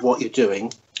understand what you're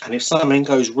doing, and if something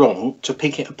goes wrong, to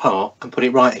pick it apart and put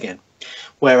it right again.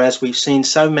 Whereas we've seen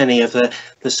so many of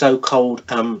the so-called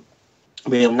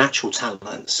real natural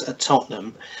talents at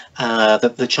Tottenham,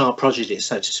 the child prodigies,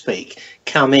 so to speak,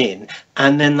 come in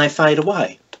and then they fade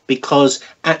away. Because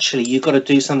actually you've got to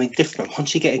do something different.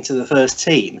 Once you get into the first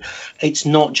team, it's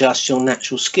not just your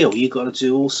natural skill. You've got to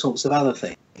do all sorts of other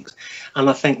things. And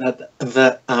I think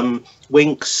that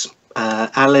Winks,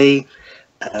 Ali,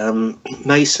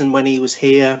 Mason when he was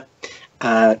here,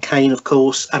 Kane, of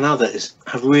course, and others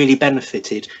have really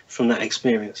benefited from that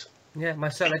experience. Yeah,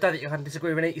 most certainly. I don't think you can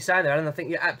disagree with anything you're saying there, Alan. I think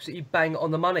you're absolutely bang on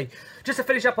the money. Just to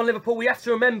finish up on Liverpool, we have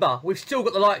to remember we've still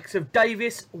got the likes of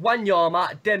Davis,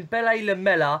 Wanyama, Dembele,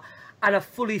 Lamela, and a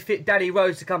fully fit Danny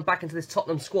Rose to come back into this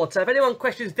Tottenham squad. So if anyone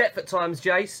questions depth at times,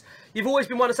 Jace, you've always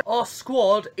been one to say our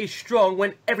squad is strong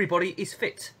when everybody is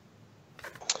fit.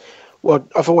 Well,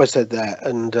 I've always said that,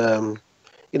 and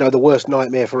the worst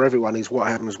nightmare for everyone is what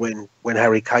happens when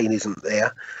Harry Kane isn't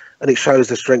there, and it shows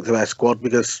the strength of our squad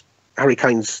because Harry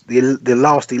Kane's the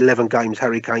last 11 games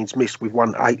Harry Kane's missed, we've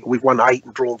won 8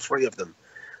 and drawn 3 of them.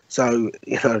 So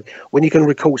when you can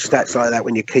record stats like that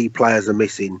when your key players are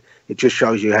missing, it just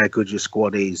shows you how good your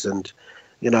squad is. And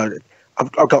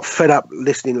I got fed up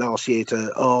listening last year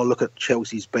to look at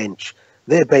Chelsea's bench.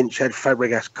 Their bench had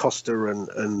Fabregas, Costa,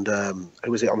 and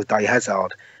who was it on the day?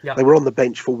 Hazard. Yep. They were on the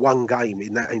bench for 1 game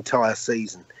in that entire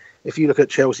season. If you look at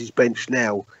Chelsea's bench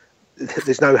now,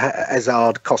 there's no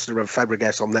Hazard, Costa, and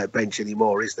Fabregas on that bench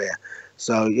anymore, is there?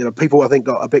 So people I think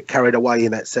got a bit carried away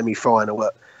in that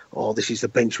semi-final. This is the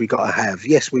bench we got to have.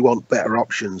 Yes, we want better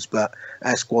options, but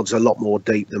our squad's a lot more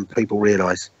deep than people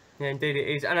realise. Yeah, indeed it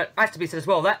is. And it has to be said as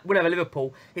well, that win over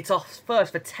Liverpool, it's our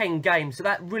first for 10 games. So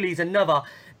that really is another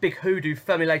big hoodoo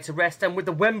firmly laid to rest. And with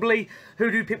the Wembley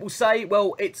hoodoo, people say,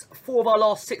 well, it's 4 of our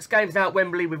last 6 games now at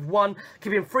Wembley. We've won,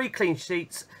 keeping 3 clean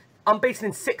sheets. Unbeaten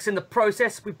in 6 in the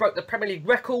process. We broke the Premier League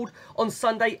record on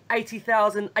Sunday,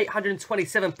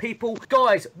 80,827 people.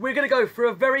 Guys, we're going to go for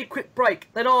a very quick break.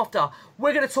 Then after,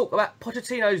 we're going to talk about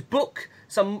Pochettino's book,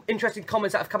 some interesting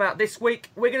comments that have come out this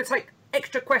week. We're going to take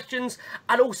extra questions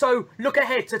and also look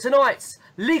ahead to tonight's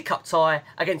League Cup tie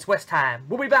against West Ham.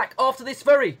 We'll be back after this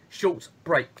very short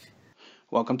break.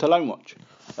 Welcome to Loan Watch,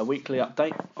 a weekly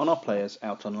update on our players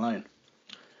out on loan.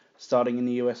 Starting in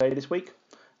the USA this week,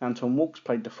 Anton Walkes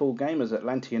played the full game as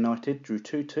Atlanta United drew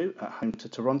 2-2 at home to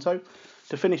Toronto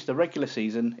to finish the regular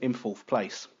season in 4th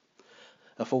place.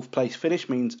 A 4th place finish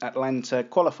means Atlanta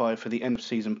qualify for the end of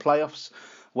season playoffs,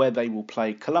 where they will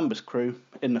play Columbus Crew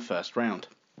in the first round.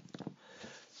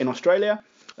 In Australia,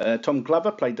 Tom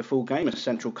Glover played the full game as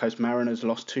Central Coast Mariners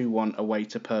lost 2-1 away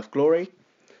to Perth Glory.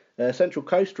 Central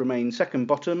Coast remain second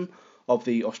bottom of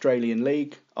the Australian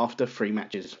League after 3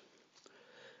 matches.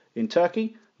 In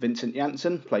Turkey, Vincent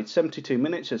Janssen played 72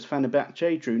 minutes as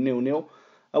Fenerbahce drew 0-0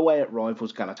 away at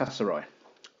rivals Galatasaray.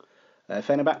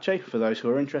 Fenerbahce, for those who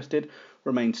are interested,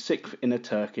 remains 6th in the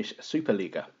Turkish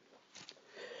Superliga.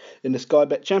 In the Sky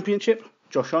Bet Championship,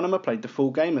 Josh Onomah played the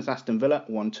full game as Aston Villa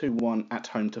won 2-1 at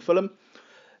home to Fulham.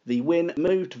 The win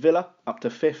moved Villa up to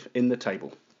 5th in the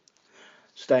table.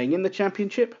 Staying in the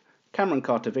Championship, Cameron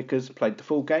Carter-Vickers played the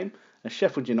full game as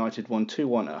Sheffield United won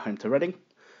 2-1 at home to Reading.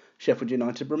 Sheffield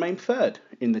United remain 3rd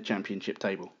in the Championship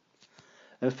table.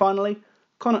 And finally,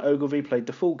 Connor Ogilvie played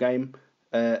the full game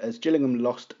as Gillingham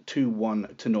lost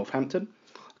 2-1 to Northampton.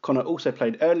 Connor also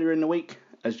played earlier in the week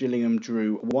as Gillingham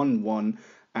drew 1-1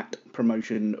 at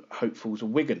promotion hopefuls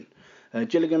Wigan.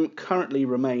 Gillingham currently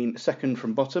remain 2nd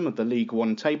from bottom of the League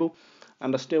One table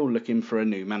and are still looking for a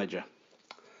new manager.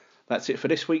 That's it for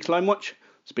this week's Loan Watch.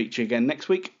 Speak to you again next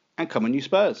week, and come on you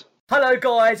Spurs. Hello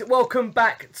guys, welcome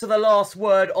back to the last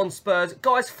word on Spurs.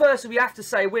 Guys, firstly we have to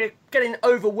say we're getting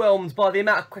overwhelmed by the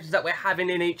amount of questions that we're having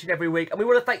in each and every week, and we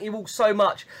want to thank you all so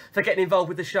much for getting involved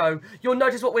with the show. You'll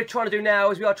notice what we're trying to do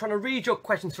now is we are trying to read your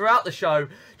questions throughout the show,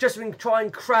 just so we can try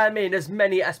and cram in as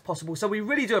many as possible. So we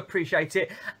really do appreciate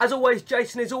it. As always,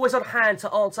 Jason is always on hand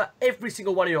to answer every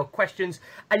single one of your questions,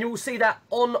 and you will see that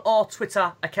on our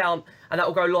Twitter account, and that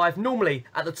will go live normally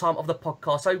at the time of the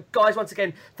podcast. So guys, once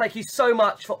again, thank you so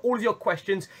much for all of your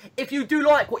questions. If you do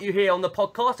like what you hear on the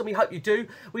podcast, and we hope you do,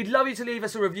 we'd love you to leave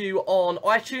us a review on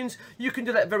iTunes. You can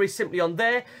do that very simply on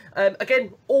there.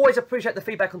 Again, always appreciate the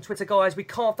feedback on Twitter, guys. We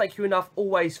can't thank you enough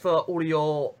always for all of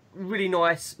your really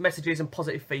nice messages and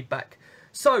positive feedback.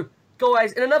 So,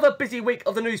 guys, in another busy week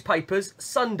of the newspapers,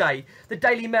 Sunday, the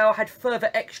Daily Mail had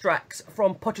further extracts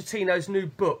from Pochettino's new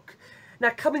book. Now,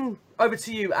 coming over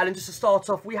to you, Alan, just to start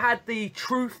off, we had the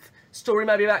truth story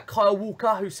maybe about Kyle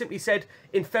Walker, who simply said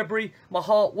in February, my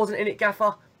heart wasn't in it,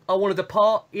 Gaffer. I want to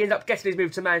depart. He ended up getting his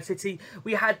move to Man City.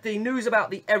 We had the news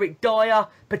about the Eric Dyer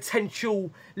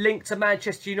potential link to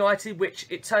Manchester United, which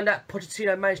it turned out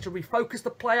Pochettino managed to refocus the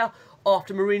player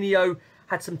after Mourinho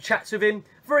had some chats with him.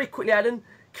 Very quickly, Alan,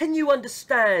 can you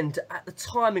understand at the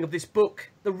timing of this book,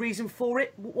 the reason for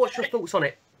it? What's your thoughts on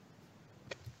it?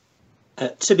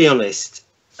 To be honest,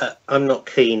 I'm not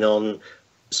keen on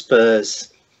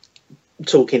Spurs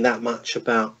talking that much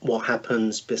about what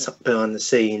happens behind the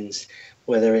scenes,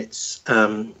 whether it's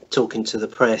talking to the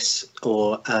press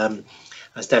or,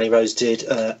 as Danny Rose did,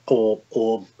 or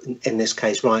in this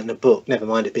case, writing a book, never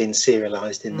mind it being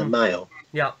serialised in the Mail.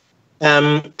 Yeah.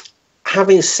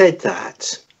 Having said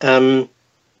that,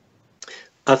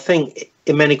 I think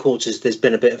in many quarters there's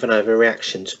been a bit of an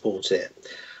overreaction towards it.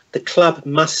 The club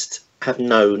must have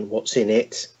known what's in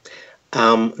it.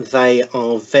 They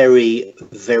are very,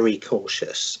 very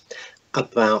cautious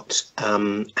about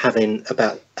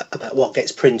about what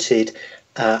gets printed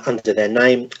under their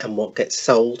name and what gets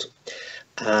sold.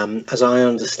 As I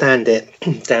understand it,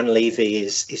 Dan Levy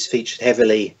is featured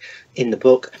heavily in the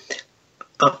book.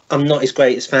 I'm not his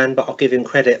greatest fan, but I'll give him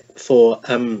credit for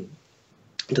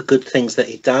the good things that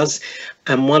he does.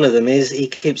 And one of them is he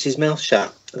keeps his mouth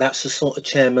shut. That's the sort of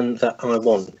chairman that I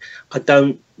want. I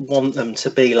don't want them to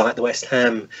be like the West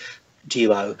Ham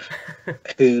duo,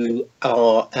 who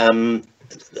are,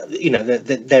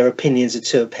 their opinions are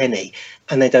to a penny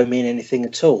and they don't mean anything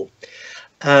at all.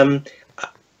 I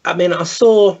mean, I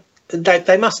saw,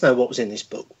 they must know what was in this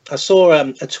book. I saw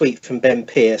a tweet from Ben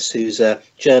Pearce, who's a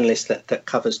journalist that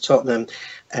covers Tottenham.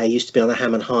 He used to be on the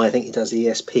Ham and High. I think he does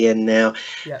ESPN now.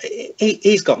 Yeah.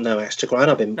 He's got no axe to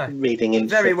grind. I've been reading him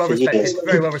very well respected. Years.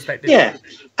 Very well respected. Yeah,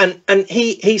 and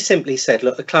he simply said,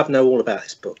 look, the club know all about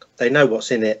this book. They know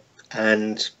what's in it,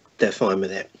 and they're fine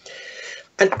with it.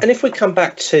 And if we come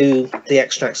back to the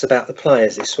extracts about the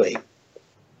players this week,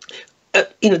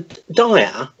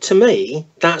 Dyer, to me,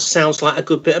 that sounds like a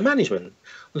good bit of management.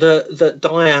 That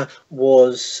Dyer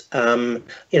was,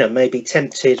 maybe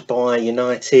tempted by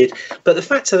United, but the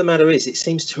fact of the matter is, it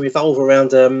seems to revolve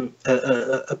around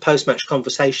a post-match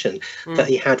conversation that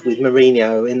he had with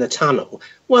Mourinho in the tunnel.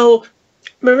 Well,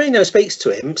 Mourinho speaks to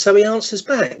him, so he answers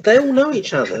back. They all know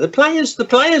each other. The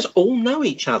players all know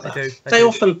each other. They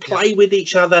often play with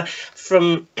each other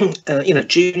from,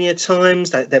 junior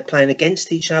times. They're playing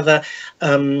against each other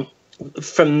from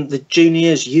the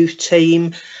juniors youth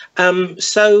team.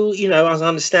 So as I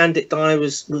understand it, Dyer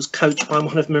was coached by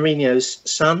one of Mourinho's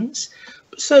sons.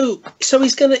 So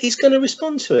he's gonna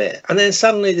respond to it, and then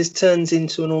suddenly this turns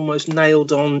into an almost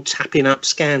nailed-on tapping up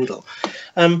scandal.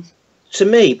 To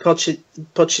me,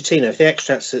 Pochettino, if the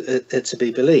extracts are to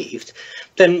be believed,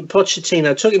 then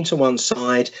Pochettino took him to one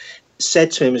side,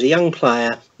 said to him as a young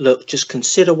player, look, just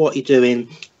consider what you're doing.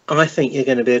 I think you're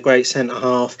going to be a great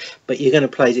centre-half, but you're going to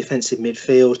play defensive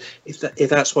midfield. If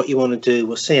that's what you want to do,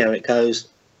 we'll see how it goes.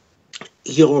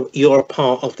 You're a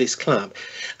part of this club.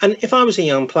 And if I was a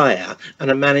young player and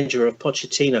a manager of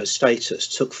Pochettino's status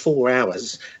took 4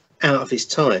 hours out of his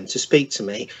time to speak to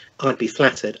me, I'd be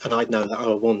flattered and I'd know that I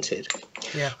was wanted.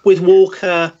 Yeah. With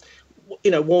Walker,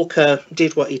 Walker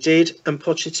did what he did and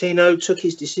Pochettino took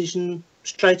his decision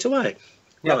straight away.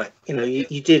 Yep. Right,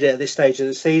 you did it at this stage of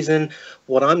the season.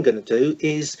 What I'm going to do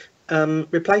is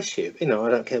replace you. I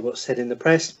don't care what's said in the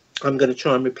press. I'm going to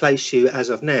try and replace you as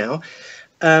of now.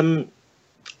 And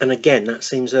again, that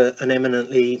seems an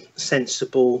eminently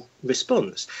sensible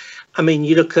response. I mean,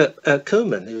 you look at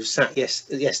Koeman, who was sat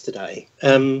yesterday.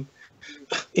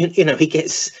 He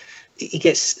gets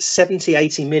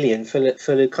 70-80 million for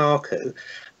Lukaku,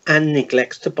 and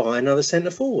neglects to buy another centre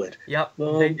forward. Yep.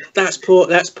 Well, that's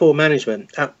poor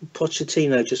management.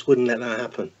 Pochettino just wouldn't let that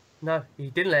happen. No, he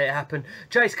didn't let it happen.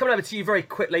 Jace, coming over to you very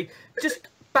quickly. Just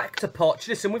back to Poch.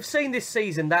 Listen, we've seen this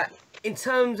season that in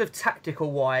terms of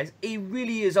tactical wise, he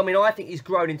really is. I mean, I think he's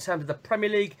grown in terms of the Premier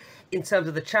League, in terms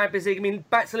of the Champions League. I mean,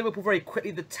 back to Liverpool very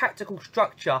quickly, the tactical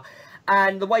structure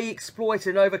and the way he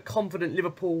exploited an overconfident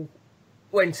Liverpool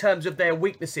in terms of their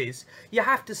weaknesses. You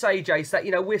have to say, Jace, that,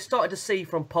 we're starting to see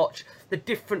from Poch the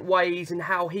different ways and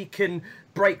how he can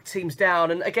break teams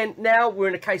down. And again, now we're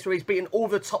in a case where he's beaten all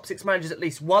the top 6 managers at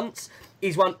least once.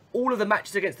 He's won all of the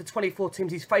matches against the 24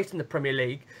 teams he's faced in the Premier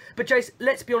League. But Jace,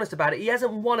 let's be honest about it, he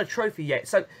hasn't won a trophy yet.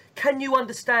 So can you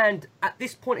understand at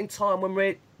this point in time when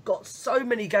we've got so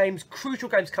many games, crucial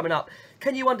games coming up,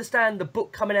 can you understand the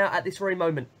book coming out at this very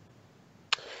moment?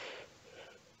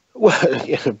 Well,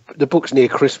 the book's near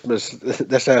Christmas.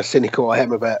 That's how cynical I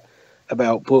am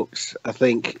about books. I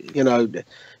think,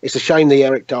 it's a shame the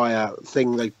Eric Dyer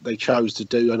thing they chose to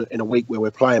do in a week where we're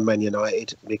playing Man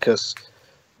United, because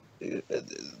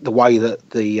the way that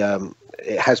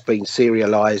it has been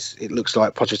serialised, it looks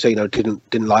like Pochettino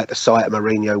didn't like the sight of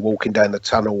Mourinho walking down the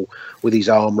tunnel with his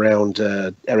arm round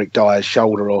Eric Dyer's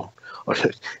shoulder, or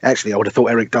actually I would have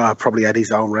thought Eric Dyer probably had his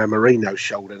arm around Mourinho's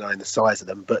shoulder, knowing the size of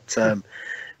them. But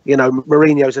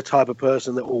Mourinho's the type of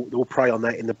person that will prey on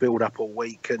that in the build-up all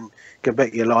week, and can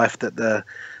bet your life that the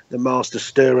master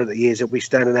stirrer that he is, he'll be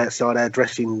standing outside our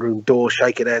dressing room door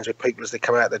shaking hands with people as they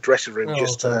come out of the dressing room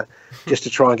just to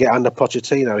try and get under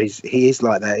Pochettino. He is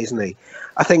like that, isn't he?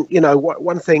 I think,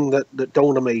 one thing that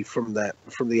dawned on me from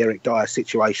the Eric Dyer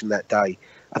situation that day,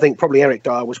 I think probably Eric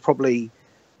Dyer was probably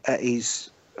at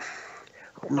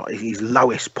not his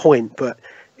lowest point, but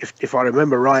if I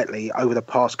remember rightly, over the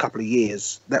past couple of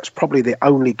years, that's probably the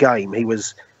only game he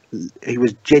was he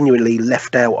was genuinely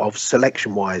left out of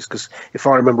selection-wise. Because if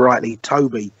I remember rightly,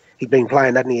 Toby, he'd been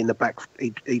playing, hadn't he, in the back?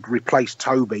 He'd replaced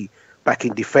Toby back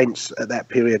in defence at that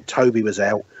period. Toby was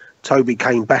out. Toby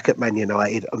came back at Man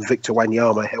United, and Victor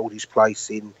Wanyama held his place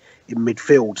in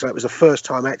midfield. So it was the first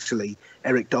time actually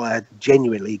Eric Dyer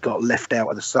genuinely got left out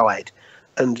of the side.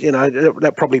 And, you know,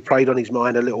 that probably played on his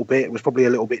mind a little bit. It was probably a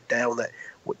little bit down that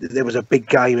there was a big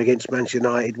game against Manchester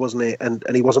United, wasn't it? And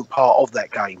he wasn't part of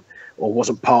that game, or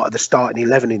wasn't part of the starting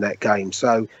 11 in that game.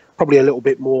 So probably a little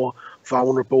bit more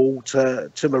vulnerable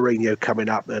to Mourinho coming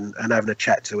up and having a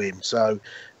chat to him. So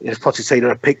if Pochettino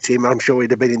had picked him, I'm sure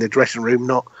he'd have been in the dressing room,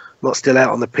 not still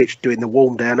out on the pitch doing the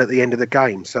warm down at the end of the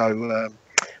game. So,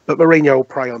 but Mourinho will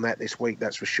prey on that this week,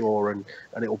 that's for sure, and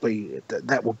it will be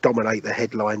that will dominate the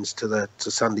headlines to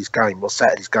Sunday's game, or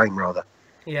Saturday's game rather.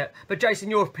 Yeah, but Jason,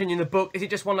 your opinion, the book, is it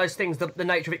just one of those things, the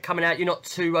nature of it coming out, you're not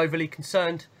too overly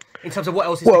concerned in terms of what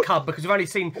else is to come? Because we've only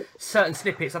seen certain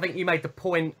snippets. I think you made the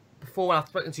point before when I've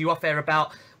spoken to you off air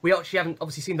about we actually haven't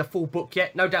obviously seen the full book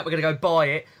yet. No doubt we're going to go buy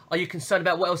it. Are you concerned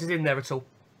about what else is in there at all?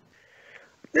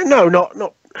 No,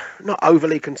 not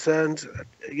overly concerned.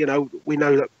 You know, we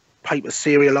know that papers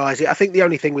serialise it. I think the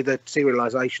only thing with the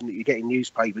serialisation that you get in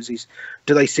newspapers is,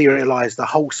 do they serialise the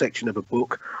whole section of a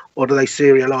book, or do they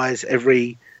serialise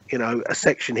every, you know, a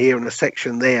section here and a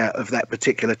section there of that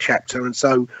particular chapter? And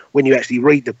so when you actually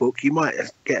read the book, you might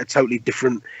get a totally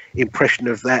different impression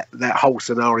of that whole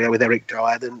scenario with Eric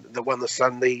Dyer than the one the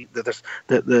Sunday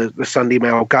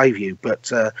Mail gave you. But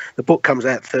the book comes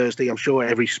out Thursday. I'm sure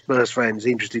every Spurs fan is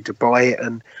interested to buy it,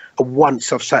 and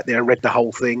once I've sat there and read the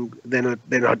whole thing, then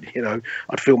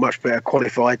I'd feel much better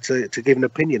qualified to give an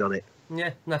opinion on it.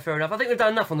 Yeah, no, fair enough. I think we've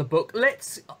done enough on the book.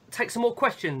 Let's take some more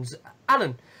questions.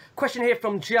 Alan, question here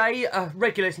from Jay, a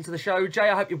regular listener to the show. Jay,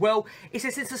 I hope you're well. He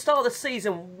says, since the start of the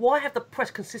season, why have the press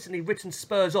consistently written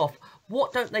Spurs off?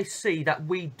 What don't they see that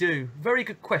we do? Very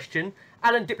good question.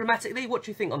 Alan, diplomatically, what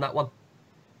do you think on that one?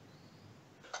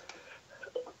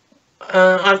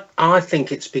 I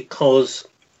think it's because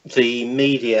the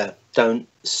media don't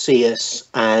see us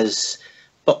as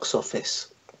box office.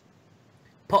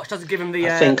 Poch doesn't give them the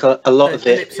I think a lot of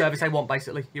it lip service they want,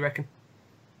 basically, you reckon?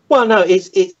 Well, no,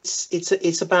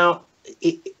 it's about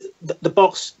the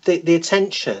box, the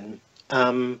attention.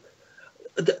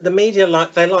 The media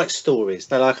like stories.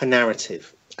 They like a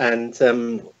narrative, and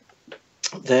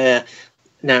their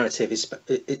narrative is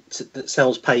that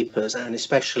sells papers and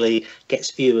especially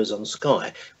gets viewers on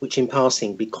Sky. Which, in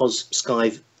passing, because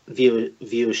Sky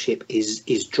viewership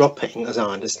is dropping, as I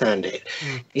understand it,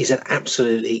 is an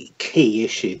absolutely key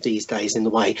issue these days in the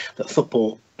way that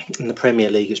football in the Premier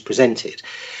League is presented.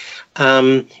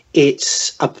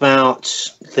 It's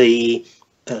about the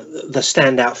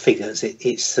standout figures.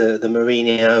 It's the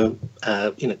Mourinho,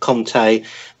 Conte,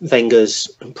 Wenger's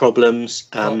problems,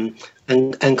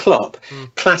 and Klopp.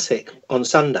 Classic on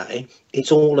Sunday.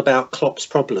 It's all about Klopp's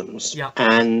problems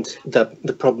and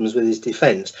the problems with his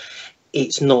defence.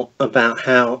 It's not about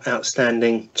how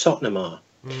outstanding Tottenham are.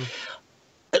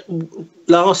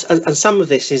 And some of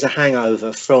this is a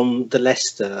hangover from the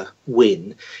Leicester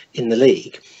win in the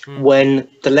league, when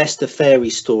the Leicester fairy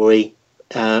story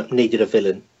needed a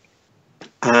villain,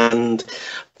 and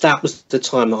that was the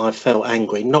time that I felt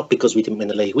angry. Not because we didn't win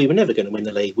the league; we were never going to win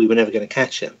the league. We were never going to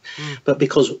catch them, but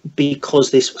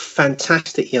because this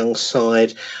fantastic young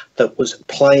side that was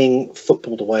playing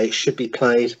football the way it should be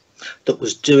played, that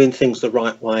was doing things the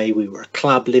right way. We were a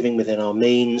club living within our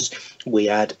means. We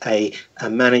had a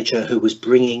manager who was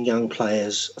bringing young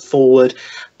players forward,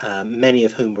 many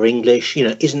of whom were English. You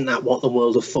know, isn't that what the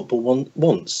world of football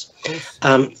wants?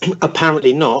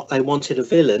 Apparently not. They wanted a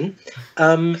villain,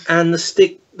 and the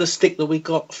stick that we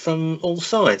got from all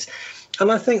sides.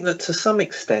 And I think that to some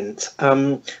extent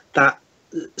that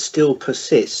still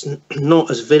persists,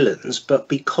 not as villains, but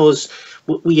because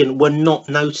we were not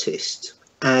noticed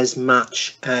as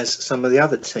much as some of the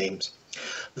other teams.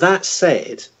 That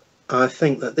said, I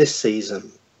think that this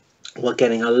season we're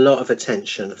getting a lot of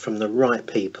attention from the right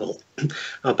people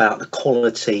about the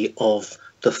quality of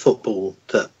the football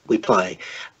that we play,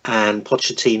 and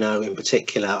Pochettino in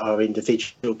particular, our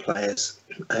individual players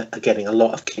are getting a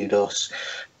lot of kudos,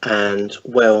 and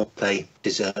well, they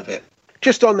deserve it.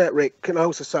 Just on that, Rick, can I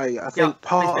also say I think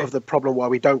part of the problem why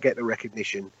we don't get the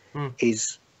recognition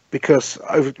is because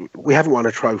we haven't won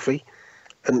a trophy,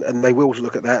 and they will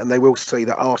look at that and they will see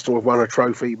that Arsenal have won a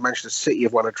trophy, Manchester City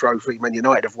have won a trophy, Man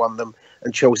United have won them,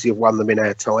 and Chelsea have won them in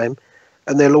our time.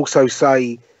 And they'll also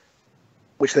say,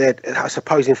 which they, I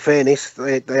suppose in fairness,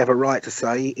 they have a right to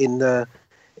say, in the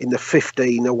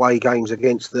 15 away games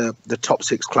against the top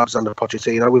 6 clubs under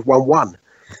Pochettino, we've won one.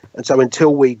 And so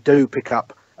until we do pick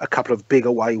up a couple of big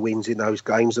away wins in those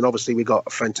games, and obviously we got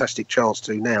a fantastic chance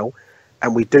to now,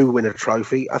 and we do win a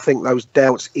trophy, I think those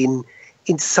doubts in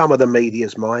some of the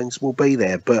media's minds will be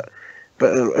there. But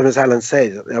and as Alan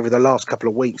said, over the last couple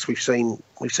of weeks we've seen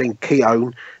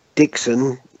Keown,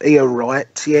 Dixon, Ian Wright,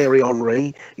 Thierry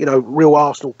Henry, real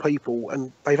Arsenal people,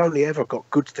 and they've only ever got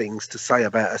good things to say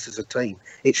about us as a team.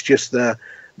 It's just the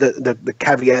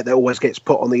caveat that always gets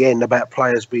put on the end about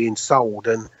players being sold.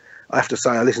 And I have to say,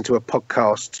 I listened to a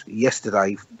podcast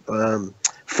yesterday,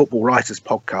 Football Writers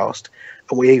podcast,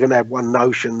 and we even had one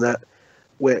notion that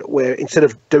where instead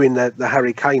of doing the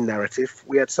Harry Kane narrative,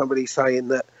 we had somebody saying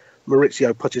that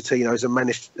Maurizio Pochettino is a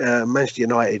Manchester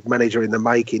United manager in the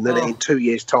making, that in 2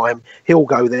 years' time he'll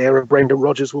go there and Brendan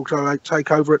Rodgers will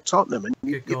take over at Tottenham. And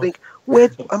you think, where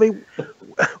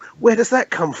does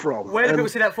that come from? Where do people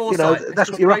see that foresight?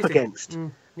 That's what you're up against.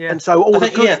 Yeah. And so all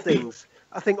the good things,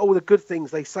 I think all the good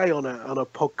things they say on a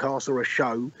podcast or a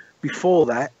show before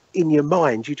that, in your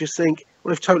mind, you just think,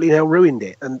 well, they've totally now ruined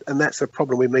it. And that's a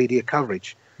problem with media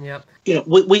coverage. Yeah.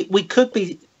 We could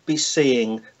be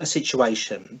seeing a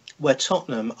situation where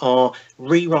Tottenham are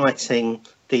rewriting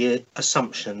the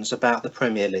assumptions about the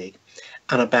Premier League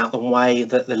and about the way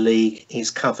that the league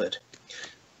is covered.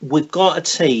 We've got a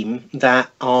team that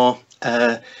are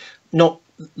not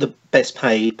the best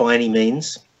paid by any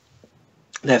means.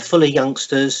 They're full of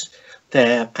youngsters.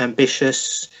 They're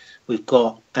ambitious. We've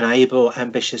got an able,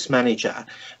 ambitious manager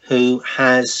who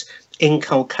has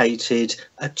inculcated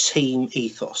a team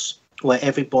ethos where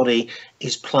everybody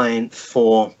is playing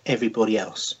for everybody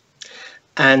else.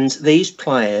 And these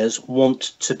players want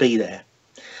to be there.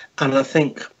 And I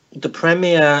think the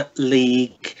Premier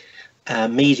League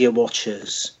media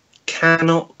watchers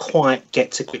cannot quite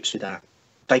get to grips with that.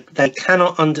 They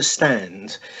cannot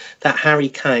understand that Harry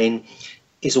Kane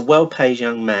is a well-paid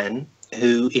young man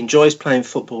who enjoys playing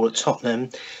football at Tottenham.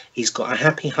 He's got a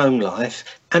happy home life.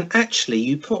 And actually,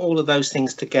 you put all of those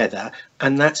things together,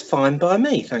 and that's fine by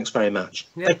me. Thanks very much.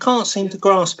 Yeah. They can't seem to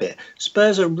grasp it.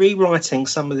 Spurs are rewriting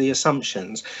some of the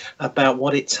assumptions about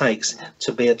what it takes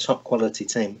to be a top-quality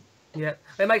team. Yeah,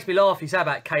 it makes me laugh you say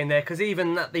about Kane there, because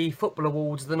even at the Football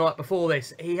Awards the night before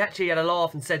this, he actually had a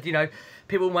laugh and said,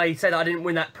 people may say that I didn't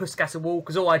win that Puskas Award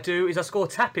because all I do is I score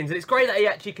tap-ins. And it's great that he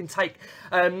actually can take,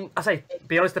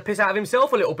 be honest, the piss out of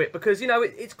himself a little bit, because,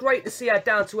 it's great to see how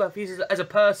down-to-earth he is as a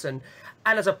person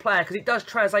and as a player, because it does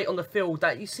translate on the field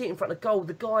that you see it in front of goal.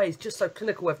 The guy is just so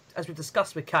clinical, as we've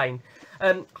discussed with Kane.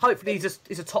 Hopefully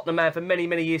he's a Tottenham man for many,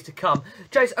 many years to come.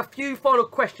 Jace, a few final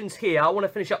questions here. I want to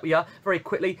finish up with you very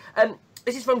quickly.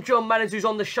 This is from John Manners, who's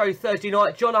on the show Thursday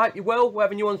night. John, I hope you're well. We're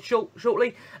having you on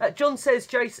shortly. John says,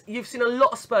 Jace, you've seen a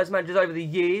lot of Spurs managers over the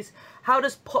years. How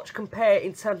does Poch compare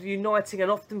in terms of uniting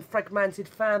an often fragmented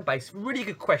fan base? Really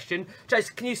good question.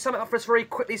 Jace, can you sum it up for us very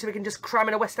quickly so we can just cram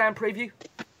in a West Ham preview?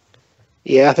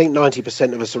 Yeah, I think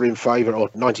 90% of us are in favour, or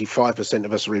 95%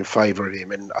 of us are in favour of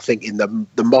him. And I think in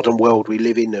the modern world we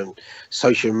live in, and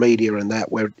social media and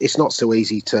that, where it's not so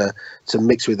easy to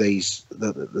mix with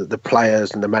the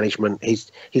players and the management.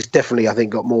 He's definitely, I think,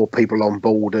 got more people on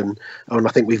board, and I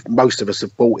think most of us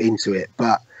have bought into it.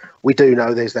 But we do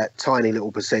know there's that tiny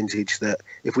little percentage that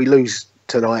if we lose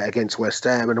tonight against West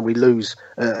Ham and we lose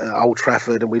at Old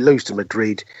Trafford and we lose to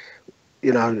Madrid,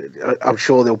 I'm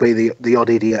sure there'll be the odd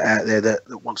idiot out there that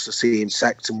wants to see him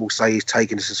sacked and will say he's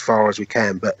taken us as far as we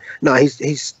can. But no,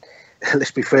 he's let's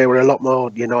be fair, we're a lot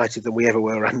more united than we ever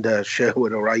were under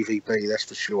Sherwood or AVB, that's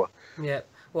for sure. Yeah.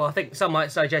 Well, I think some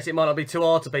might say, Jess, it might not be too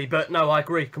hard to be, but no, I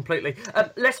agree completely.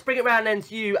 Let's bring it round then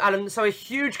to you, Alan. So a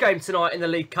huge game tonight in the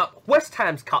League Cup, West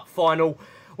Ham's Cup final.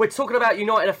 We're talking about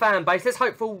uniting a fan base. Let's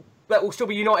hope that we'll still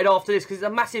be united after this, because it's a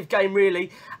massive game,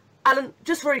 really. Alan,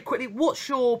 just very quickly, what's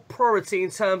your priority in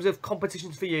terms of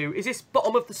competitions for you? Is this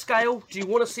bottom of the scale? Do you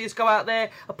want to see us go out there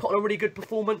and put on a really good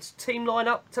performance? Team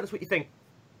line-up? Tell us what you think.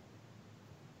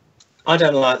 I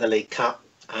don't like the League Cup,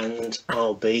 and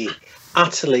I'll be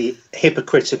utterly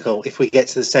hypocritical if we get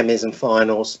to the semis and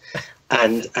finals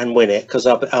and win it, because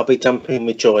I'll be jumping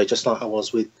with joy, just like I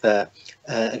was with in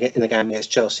the game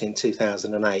against Chelsea in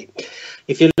 2008.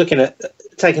 If you're looking at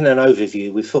taking an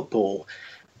overview with football,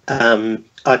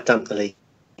 I'd dump the League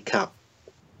Cup.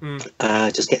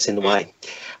 Just gets in the way.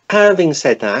 Having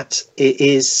said that, it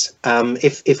is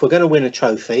if we're going to win a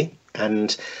trophy,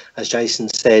 and as Jason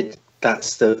said,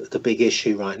 that's the big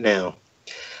issue right now.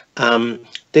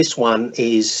 This one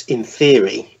is, in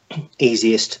theory,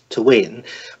 easiest to win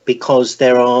because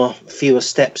there are fewer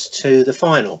steps to the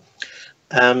final.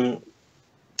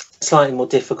 Slightly more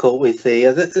difficult with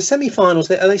the semi-finals.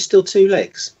 Are they still 2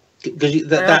 legs? Because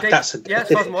that's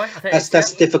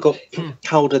a difficult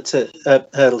hurdle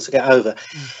to get over.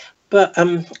 But I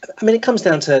mean, it comes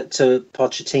down to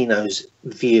Pochettino's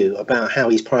view about how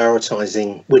he's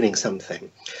prioritising winning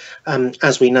something.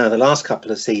 As we know, the last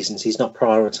couple of seasons he's not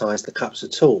prioritised the cups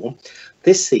at all.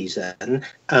 This season,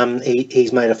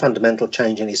 he's made a fundamental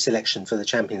change in his selection for the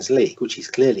Champions League, which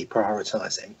he's clearly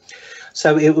prioritising.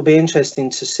 So it will be interesting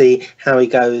to see how he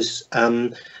goes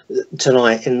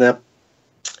tonight in the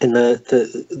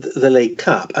League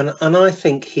Cup, and I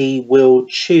think he will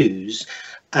choose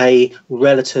a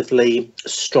relatively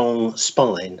strong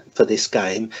spine for this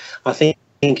game. I think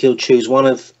he'll choose one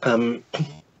of Obi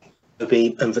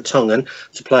and Vertonghen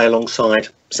to play alongside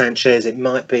Sanchez. It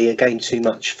might be again too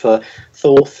much for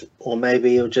Thorpe, or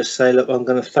maybe he'll just say, look, I'm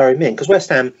going to throw him in, because West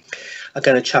Ham are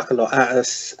going to chuck a lot at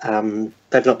us.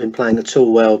 They've not been playing at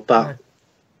all well, but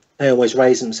they always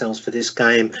raise themselves for this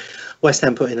game. West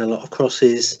Ham put in a lot of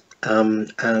crosses,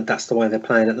 and that's the way they're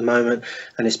playing at the moment.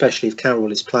 And especially if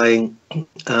Carroll is playing,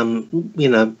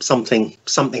 something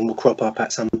will crop up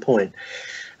at some point.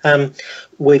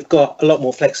 We've got a lot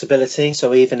more flexibility,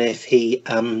 so even if he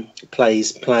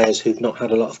plays players who've not had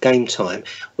a lot of game time,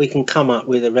 we can come up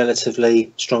with a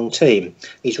relatively strong team.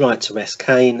 He's right to rest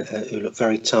Kane, who looked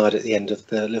very tired at the end of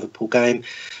the Liverpool game.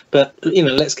 But,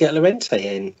 let's get Llorente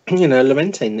in.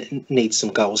 Llorente needs some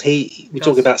goals. We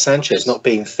talk about Sanchez not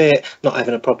being fit, not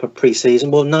having a proper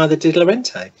pre-season. Well, neither did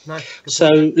Llorente. No, so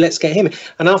let's get him in.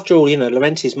 And after all,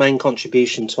 Llorente's main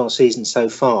contribution to our season so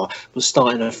far was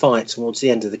starting a fight towards the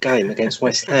end of the game against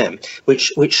West Ham,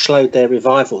 which slowed their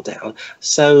revival down.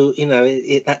 So,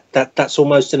 that's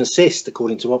almost an assist,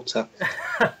 according to Opta.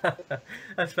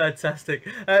 That's fantastic.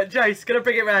 Jace, going to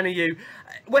bring it round to you.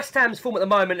 West Ham's form at the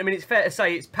moment, I mean, it's fair to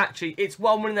say it's patchy. It's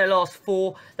 1 win in their last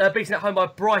 4. They were beaten at home by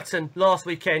Brighton last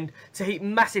weekend to heap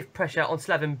massive pressure on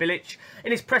Slaven Bilic.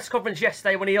 In his press conference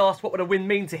yesterday, when he asked what would a win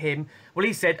mean to him, well,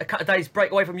 he said a couple of days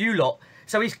break away from you lot.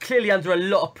 So he's clearly under a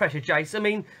lot of pressure, Jace. I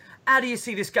mean, how do you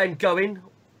see this game going?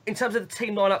 In terms of the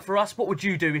team lineup for us, what would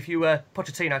you do if you were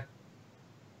Pochettino?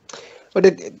 Well,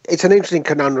 it's an interesting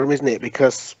conundrum, isn't it?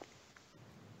 Because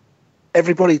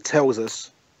everybody tells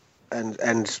us, and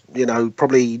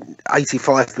probably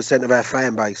 85% of our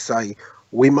fan base say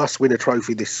we must win a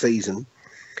trophy this season.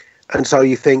 And so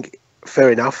you think,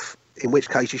 fair enough, in which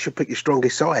case you should pick your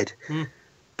strongest side.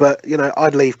 But,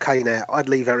 I'd leave Kane out, I'd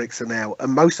leave Eriksen out.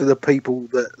 And most of the people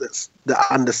that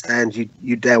understand you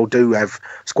now do have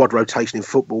squad rotation in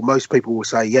football, most people will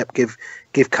say, yep, give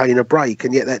Kane a break.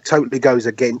 And yet that totally goes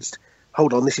against,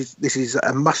 hold on, this is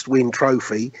a must-win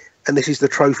trophy, and this is the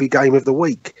trophy game of the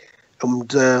week.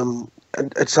 And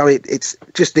so it's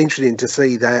just interesting to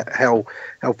see that how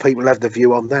people have the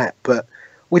view on that. But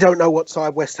we don't know what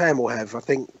side West Ham will have. I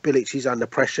think Bilic is under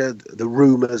pressure. The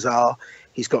rumours are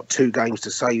he's got 2 games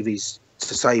to save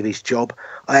his job.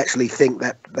 I actually think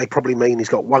that they probably mean he's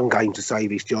got 1 game to save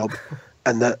his job,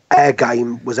 and that our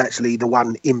game was actually the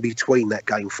one in between that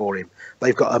game for him.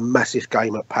 They've got a massive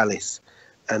game at Palace,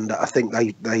 and I think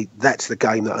that's the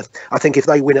game that I think if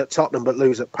they win at Tottenham but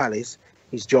lose at Palace,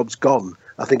 his job's gone.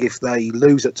 I think if they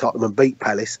lose at Tottenham and beat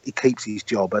Palace, he keeps his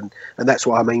job, and that's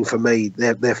what I mean. For me,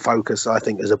 their focus, I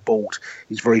think, as a board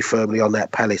is very firmly on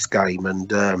that Palace game,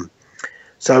 and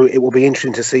so it will be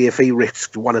interesting to see if he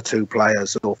risks 1 or 2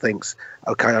 players or thinks,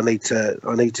 okay, I need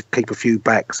to keep a few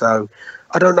back. So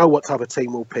I don't know what type of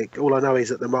team we'll pick. All I know is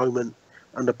at the moment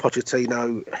under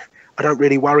Pochettino, I don't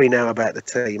really worry now about the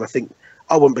team. I think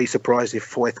I wouldn't be surprised if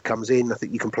Foyth comes in. I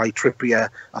think you can play Trippier.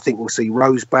 I think we'll see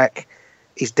Rose back.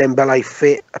 Is Dembele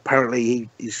fit? Apparently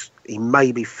he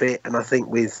may be fit, and I think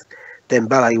with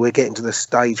Dembele we're getting to the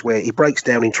stage where he breaks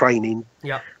down in training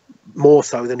more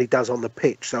so than he does on the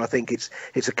pitch. So I think it's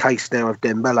a case now of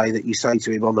Dembele that you say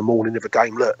to him on the morning of a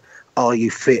game, look, are you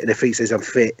fit? And if he says I'm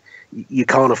fit, you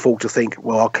can't afford to think,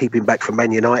 well, I'll keep him back from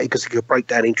Man United because he could break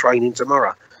down in training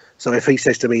tomorrow. So if he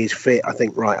says to me he's fit, I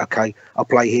think, right, okay, I'll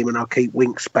play him and I'll keep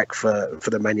Winks back for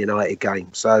the Man United game.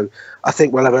 So I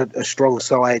think we'll have a strong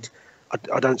side.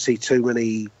 I don't see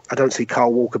I don't see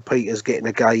Carl Walker-Peters getting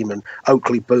a game and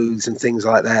Oakley Booths and things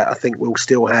like that. I think we'll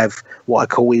still have what I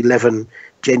call 11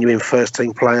 genuine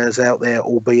first-team players out there,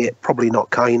 albeit probably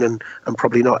not Kane and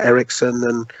probably not Eriksen,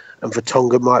 and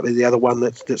Vertonghen might be the other one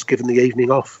that's given the evening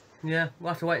off. Yeah, we'll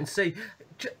have to wait and see.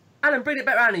 Alan, bring it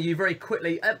back around to you very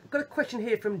quickly. I've got a question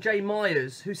here from Jay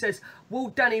Myers, who says, will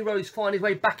Danny Rose find his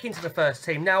way back into the first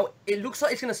team? Now, it looks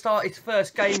like he's going to start his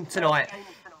first game tonight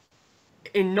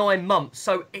in 9 months,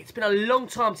 so it's been a long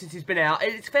time since he's been out.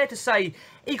 It's fair to say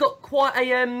he got quite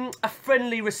a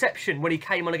friendly reception when he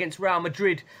came on against Real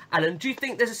Madrid. Alan, do you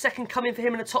think there's a second coming for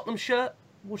him in a Tottenham shirt?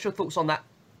 What's your thoughts on that?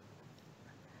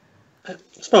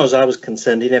 As far as I was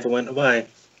concerned, he never went away.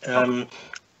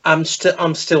 I'm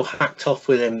still hacked off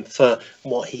with him for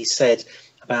what he said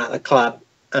about the club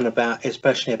and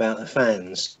especially about the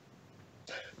fans,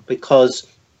 because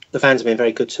the fans have been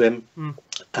very good to him.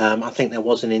 I think there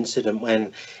was an incident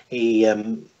when he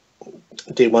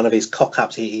did one of his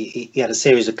cock-ups. He had a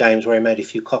series of games where he made a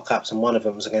few cock-ups, and one of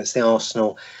them was against the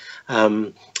Arsenal at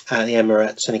the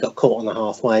Emirates, and he got caught on the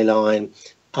halfway line.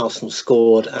 Arsenal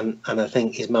scored, and I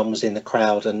think his mum was in the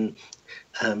crowd, and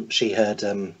she heard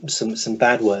some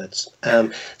bad words.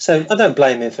 So I don't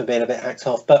blame him for being a bit hacked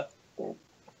off, but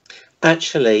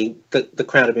actually the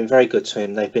crowd have been very good to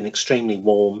him. They've been extremely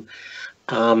warm,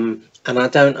 and I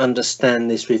don't understand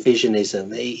this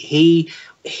revisionism.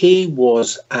 He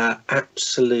was an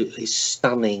absolutely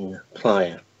stunning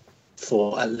player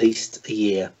for at least a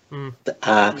year,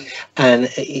 and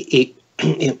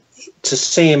to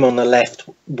see him on the left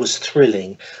was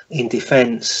thrilling. In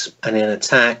defence and in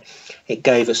attack, it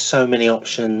gave us so many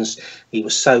options. He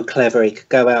was so clever. He could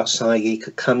go outside, he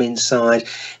could come inside.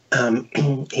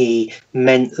 He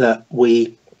meant that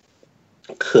we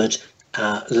could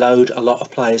load a lot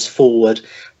of players forward,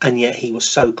 and yet he was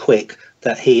so quick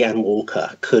that he and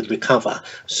Walker could recover,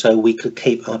 so we could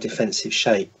keep our defensive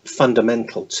shape,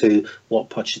 fundamental to what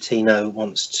Pochettino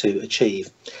wants to achieve.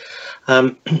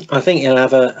 I think he'll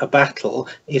have a battle,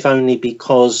 if only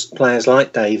because players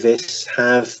like Davis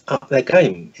have upped their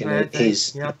game. And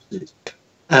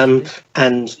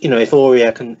if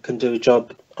Aurier can do a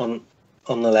job on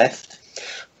the left,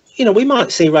 we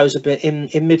might see Rose a bit in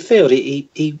midfield.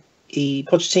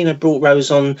 Pochettino brought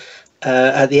Rose on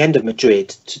at the end of Madrid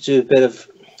to do a bit of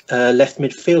left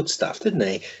midfield stuff, didn't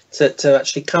he? To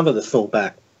actually cover the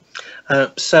fullback.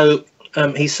 So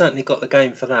he's certainly got the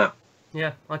game for that.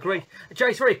 Yeah, I agree.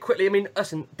 Jace, very quickly, I mean,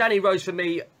 listen, Danny Rose for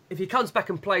me, if he comes back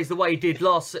and plays the way he did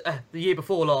the year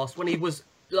before last, when he was,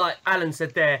 like Alan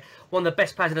said there, one of the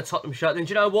best players in a Tottenham shirt, then do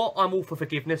you know what? I'm all for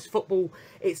forgiveness. Football,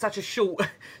 it's such a short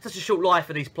life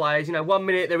for these players. 1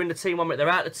 minute they're in the team, 1 minute they're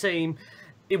out of the team.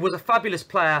 It was a fabulous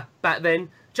player back then.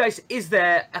 Jace, is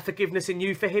there a forgiveness in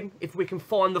you for him, if we can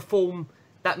find the form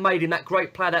that made him that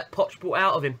great player that Poch brought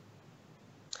out of him?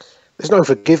 There's no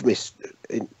forgiveness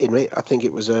in it. I think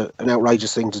it was an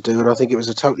outrageous thing to do, and I think it was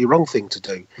a totally wrong thing to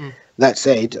do. That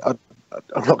said, I'm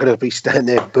not going to be standing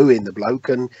there booing the bloke,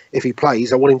 and if he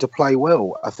plays, I want him to play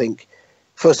well. I think,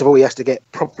 first of all, he has to get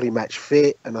properly match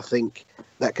fit, and I think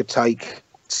that could take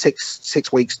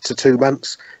six weeks to 2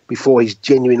 months before he's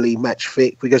genuinely match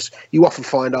fit, because you often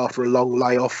find after a long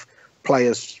layoff,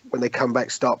 players, when they come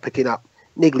back, start picking up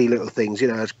niggly little things,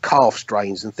 calf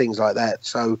strains and things like that.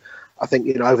 So I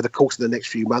think, over the course of the next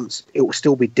few months, it will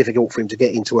still be difficult for him to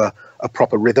get into a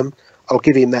proper rhythm. I'll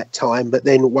give him that time, but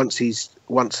then once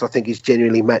I think he's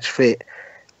genuinely match fit,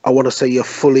 I want to see a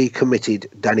fully committed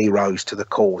Danny Rose to the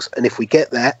cause. And if we get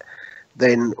that,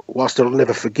 then whilst I'll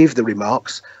never forgive the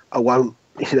remarks, I won't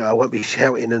be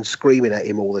shouting and screaming at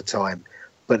him all the time.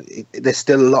 But there's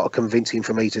still a lot of convincing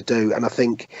for me to do. And I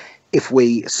think if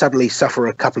we suddenly suffer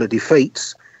a couple of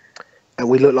defeats and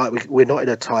we look like we're not in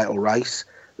a title race,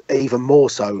 even more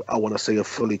so, I want to see a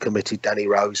fully committed Danny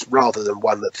Rose rather than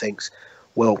one that thinks,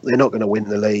 well, they're not going to win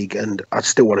the league and I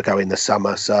still want to go in the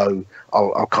summer, so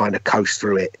I'll kind of coast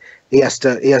through it. He has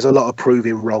a lot of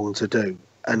proving wrong to do.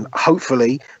 And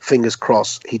hopefully, fingers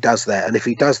crossed, he does that. And if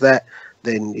he does that,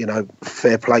 then,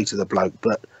 fair play to the bloke.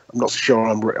 But I'm not sure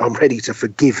I'm ready to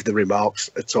forgive the remarks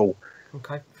at all.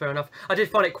 Okay, fair enough. I did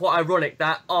find it quite ironic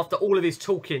that after all of his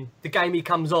talking, the game he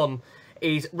comes on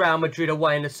is Real Madrid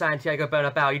away in the Santiago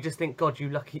Bernabeu. You just think, God, you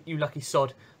lucky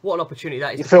sod. What an opportunity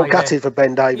that is. You feel gutted for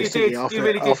Ben Davies, didn't you? You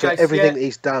really did, after Jace, everything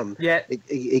he's done. Yeah.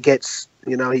 He gets,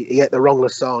 he ate the wrong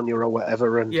lasagna or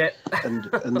whatever, and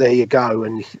there you go.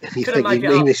 And you think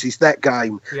he misses that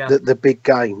game, the big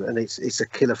game, and it's a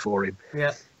killer for him.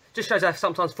 Yeah. Just shows how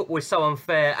sometimes football is so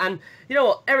unfair. And you know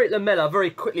what, Eric Lamela,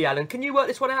 very quickly, Alan, can you work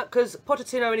this one out? Because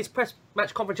Pochettino in his press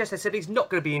match conference yesterday said he's not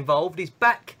going to be involved. He's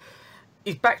back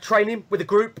training with the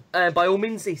group, by all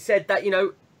means. He said that,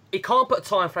 he can't put a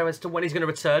time frame as to when he's going to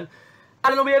return.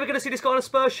 Alan, are we ever going to see this guy on a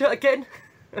Spurs shirt again?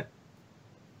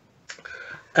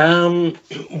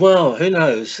 Well, who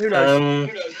knows? Who knows?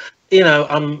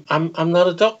 I'm not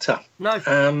a doctor. No.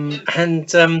 I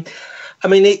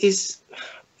mean,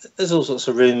 there's all sorts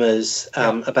of rumours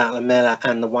about Lamela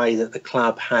and the way that the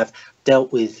club have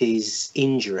dealt with his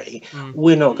injury.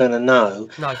 We're not going to know.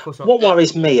 No, of course not. What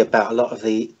worries me about a lot of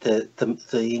the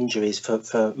injuries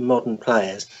for modern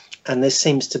players, and this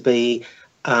seems to be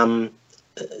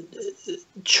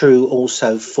true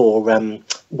also for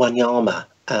Wanyama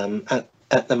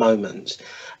at the moment,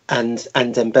 and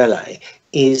Dembele,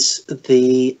 is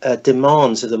the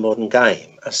demands of the modern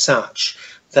game are such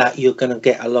that you're going to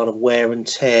get a lot of wear and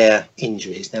tear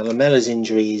injuries. Now, Lamella's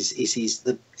injury is his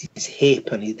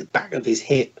hip and the back of his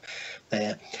hip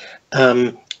there.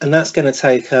 And that's going to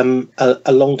take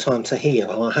a long time to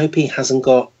heal. I hope he hasn't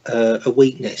got a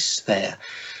weakness there.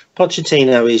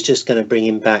 Pochettino is just going to bring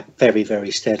him back very, very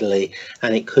steadily.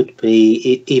 And it could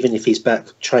be, even if he's back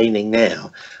training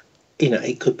now,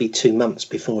 it could be 2 months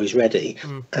before he's ready.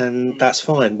 And that's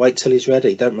fine. Wait till he's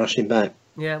ready. Don't rush him back.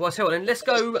 Yeah, well, so then let's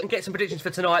go and get some predictions for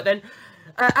tonight then.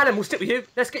 Alan, we'll stick with you.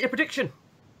 Let's get your prediction.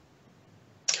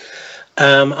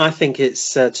 I think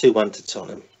it's 2-1 to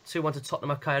Tottenham. 2-1 to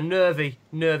Tottenham. Okay, a nervy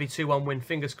 2-1 win.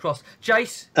 Fingers crossed.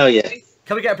 Jace? Oh, yeah.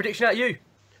 Can we get a prediction out of you?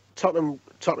 Tottenham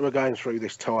are going through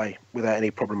this tie without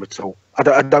any problem at all. I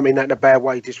don't mean that in a bad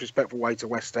way, disrespectful way to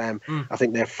West Ham. I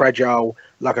think they're fragile.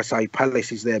 Like I say,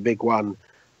 Palace is their big one.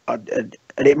 And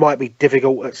it might be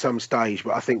difficult at some stage,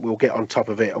 but I think we'll get on top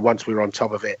of it. And once we're on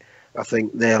top of it, I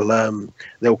think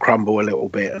they'll crumble a little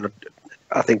bit. And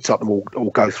I think Tottenham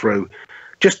will go through.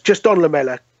 Just on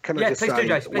Lamella, can I just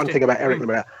say one thing about Eric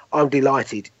Lamella? I'm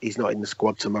delighted he's not in the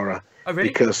squad tomorrow. Oh, really?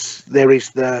 Because there is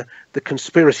the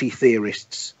conspiracy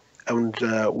theorists. And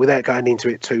without going into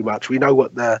it too much, we know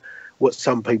what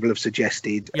some people have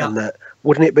suggested, and that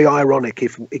wouldn't it be ironic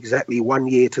if exactly 1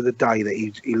 year to the day that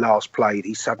he last played,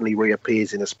 he suddenly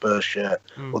reappears in a Spurs shirt?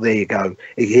 Well, there you go.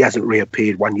 He hasn't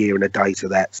reappeared 1 year and a day to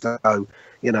that. So,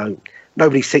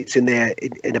 nobody sits in there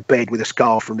in a bed with a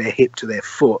scarf from their hip to their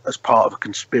foot as part of a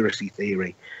conspiracy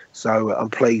theory. So I'm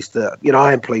pleased that,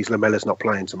 I am pleased Lamella's not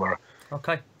playing tomorrow.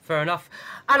 Okay, fair enough.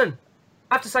 Alan,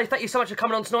 I have to say thank you so much for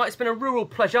coming on tonight. It's been a real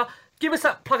pleasure. Give us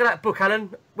that plug of that book,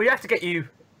 Alan. We have to get you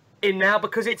in now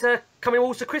because it's coming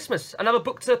all to Christmas. Another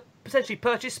book to potentially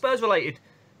purchase Spurs related.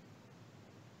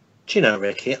 Do you know,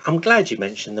 Ricky, I'm glad you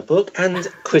mentioned the book, and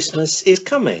Christmas is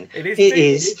coming. It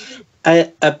is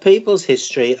a People's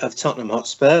History of Tottenham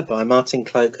Hotspur by Martin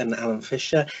Cloak and Alan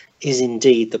Fisher is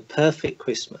indeed the perfect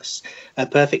Christmas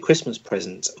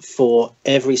present for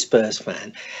every Spurs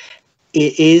fan.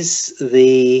 It is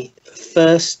the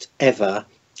first ever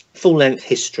full-length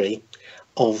history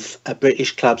of a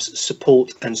British club's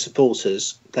support and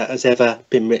supporters that has ever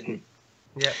been written.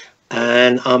 Yeah.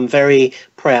 And I'm very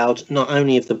proud not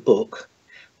only of the book,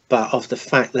 but of the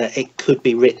fact that it could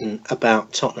be written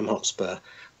about Tottenham Hotspur.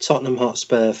 Tottenham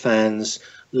Hotspur fans,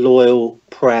 loyal,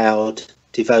 proud,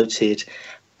 devoted,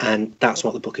 and that's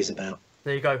what the book is about.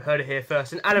 There you go, heard it here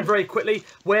first. And Alan, very quickly,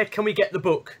 where can we get the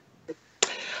book?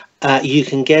 You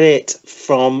can get it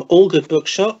from all good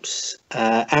bookshops,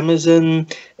 Amazon,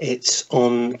 it's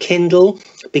on Kindle,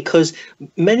 because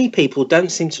many people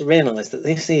don't seem to realise that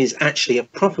this is actually a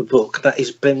proper book that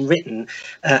has been written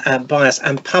by us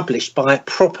and published by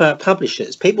proper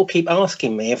publishers. People keep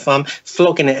asking me if I'm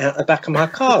flogging it out the back of my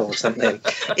car or something.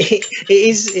 It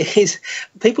is.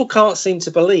 People can't seem to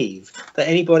believe that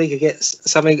anybody could get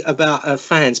something about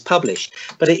fans published,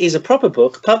 but it is a proper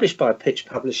book published by Pitch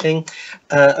Publishing,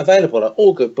 available at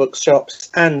all good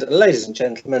bookshops, and ladies and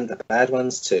gentlemen, the bad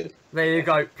ones too. There you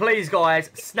go. Please, guys,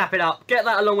 snap it up. Get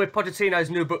that along with Pochettino's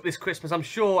new book this Christmas. I'm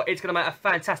sure it's going to make a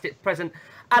fantastic present.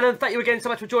 Alan, thank you again so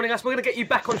much for joining us. We're going to get you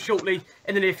back on shortly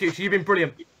in the near future. You've been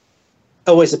brilliant.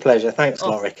 Always a pleasure. Thanks a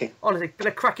lot, Ricky. Honestly, been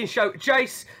a cracking show.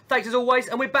 Jace, thanks as always.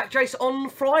 And we're back, Jace, on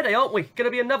Friday, aren't we? Going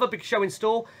to be another big show in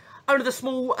store. Only the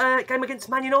small game against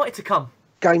Man United to come.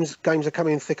 Games are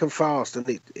coming thick and fast,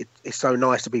 and it's so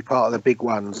nice to be part of the big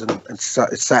ones. And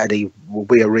Saturday will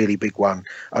be a really big one.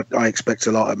 I expect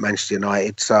a lot at Manchester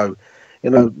United. So,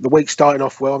 the week's starting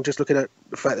off well. I'm just looking at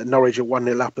the fact that Norwich are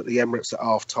 1-0 up at the Emirates at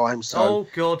half time. So, oh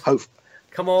God!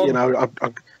 Come on.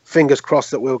 I'm fingers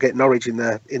crossed that we'll get Norwich in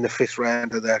the fifth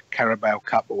round of the Carabao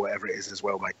Cup or whatever it is as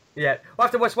well, mate. Yeah, we'll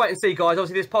have to wait and see, guys.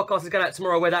 Obviously, this podcast is going out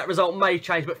tomorrow where that result may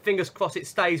change, but fingers crossed it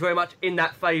stays very much in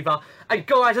that favour. And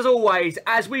guys, as always,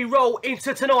 as we roll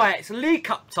into tonight's League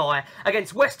Cup tie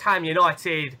against West Ham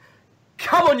United,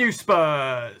 come on you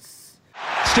Spurs!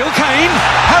 Still Kane,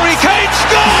 Harry Kane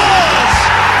scores!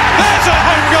 There's a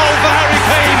home goal for Harry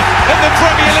Kane in the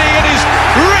Premier League, and his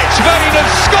rich vein of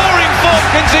scoring form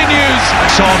continues.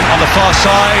 Son on the far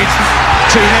side,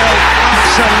 2-0,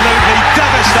 absolutely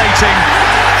devastating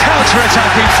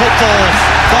counter-attacking football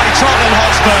by Tottenham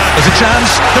Hotspur. There's a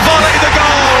chance, the volley, the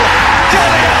goal!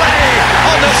 Dele Alli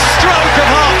on the stroke of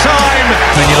half-time.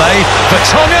 Mignolet,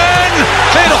 Vertonghen,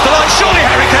 cleared off the line, surely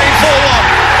Harry Kane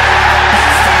 4-1.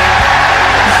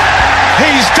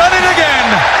 He's done it again!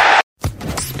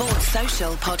 Sports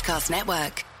Social Podcast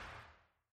Network.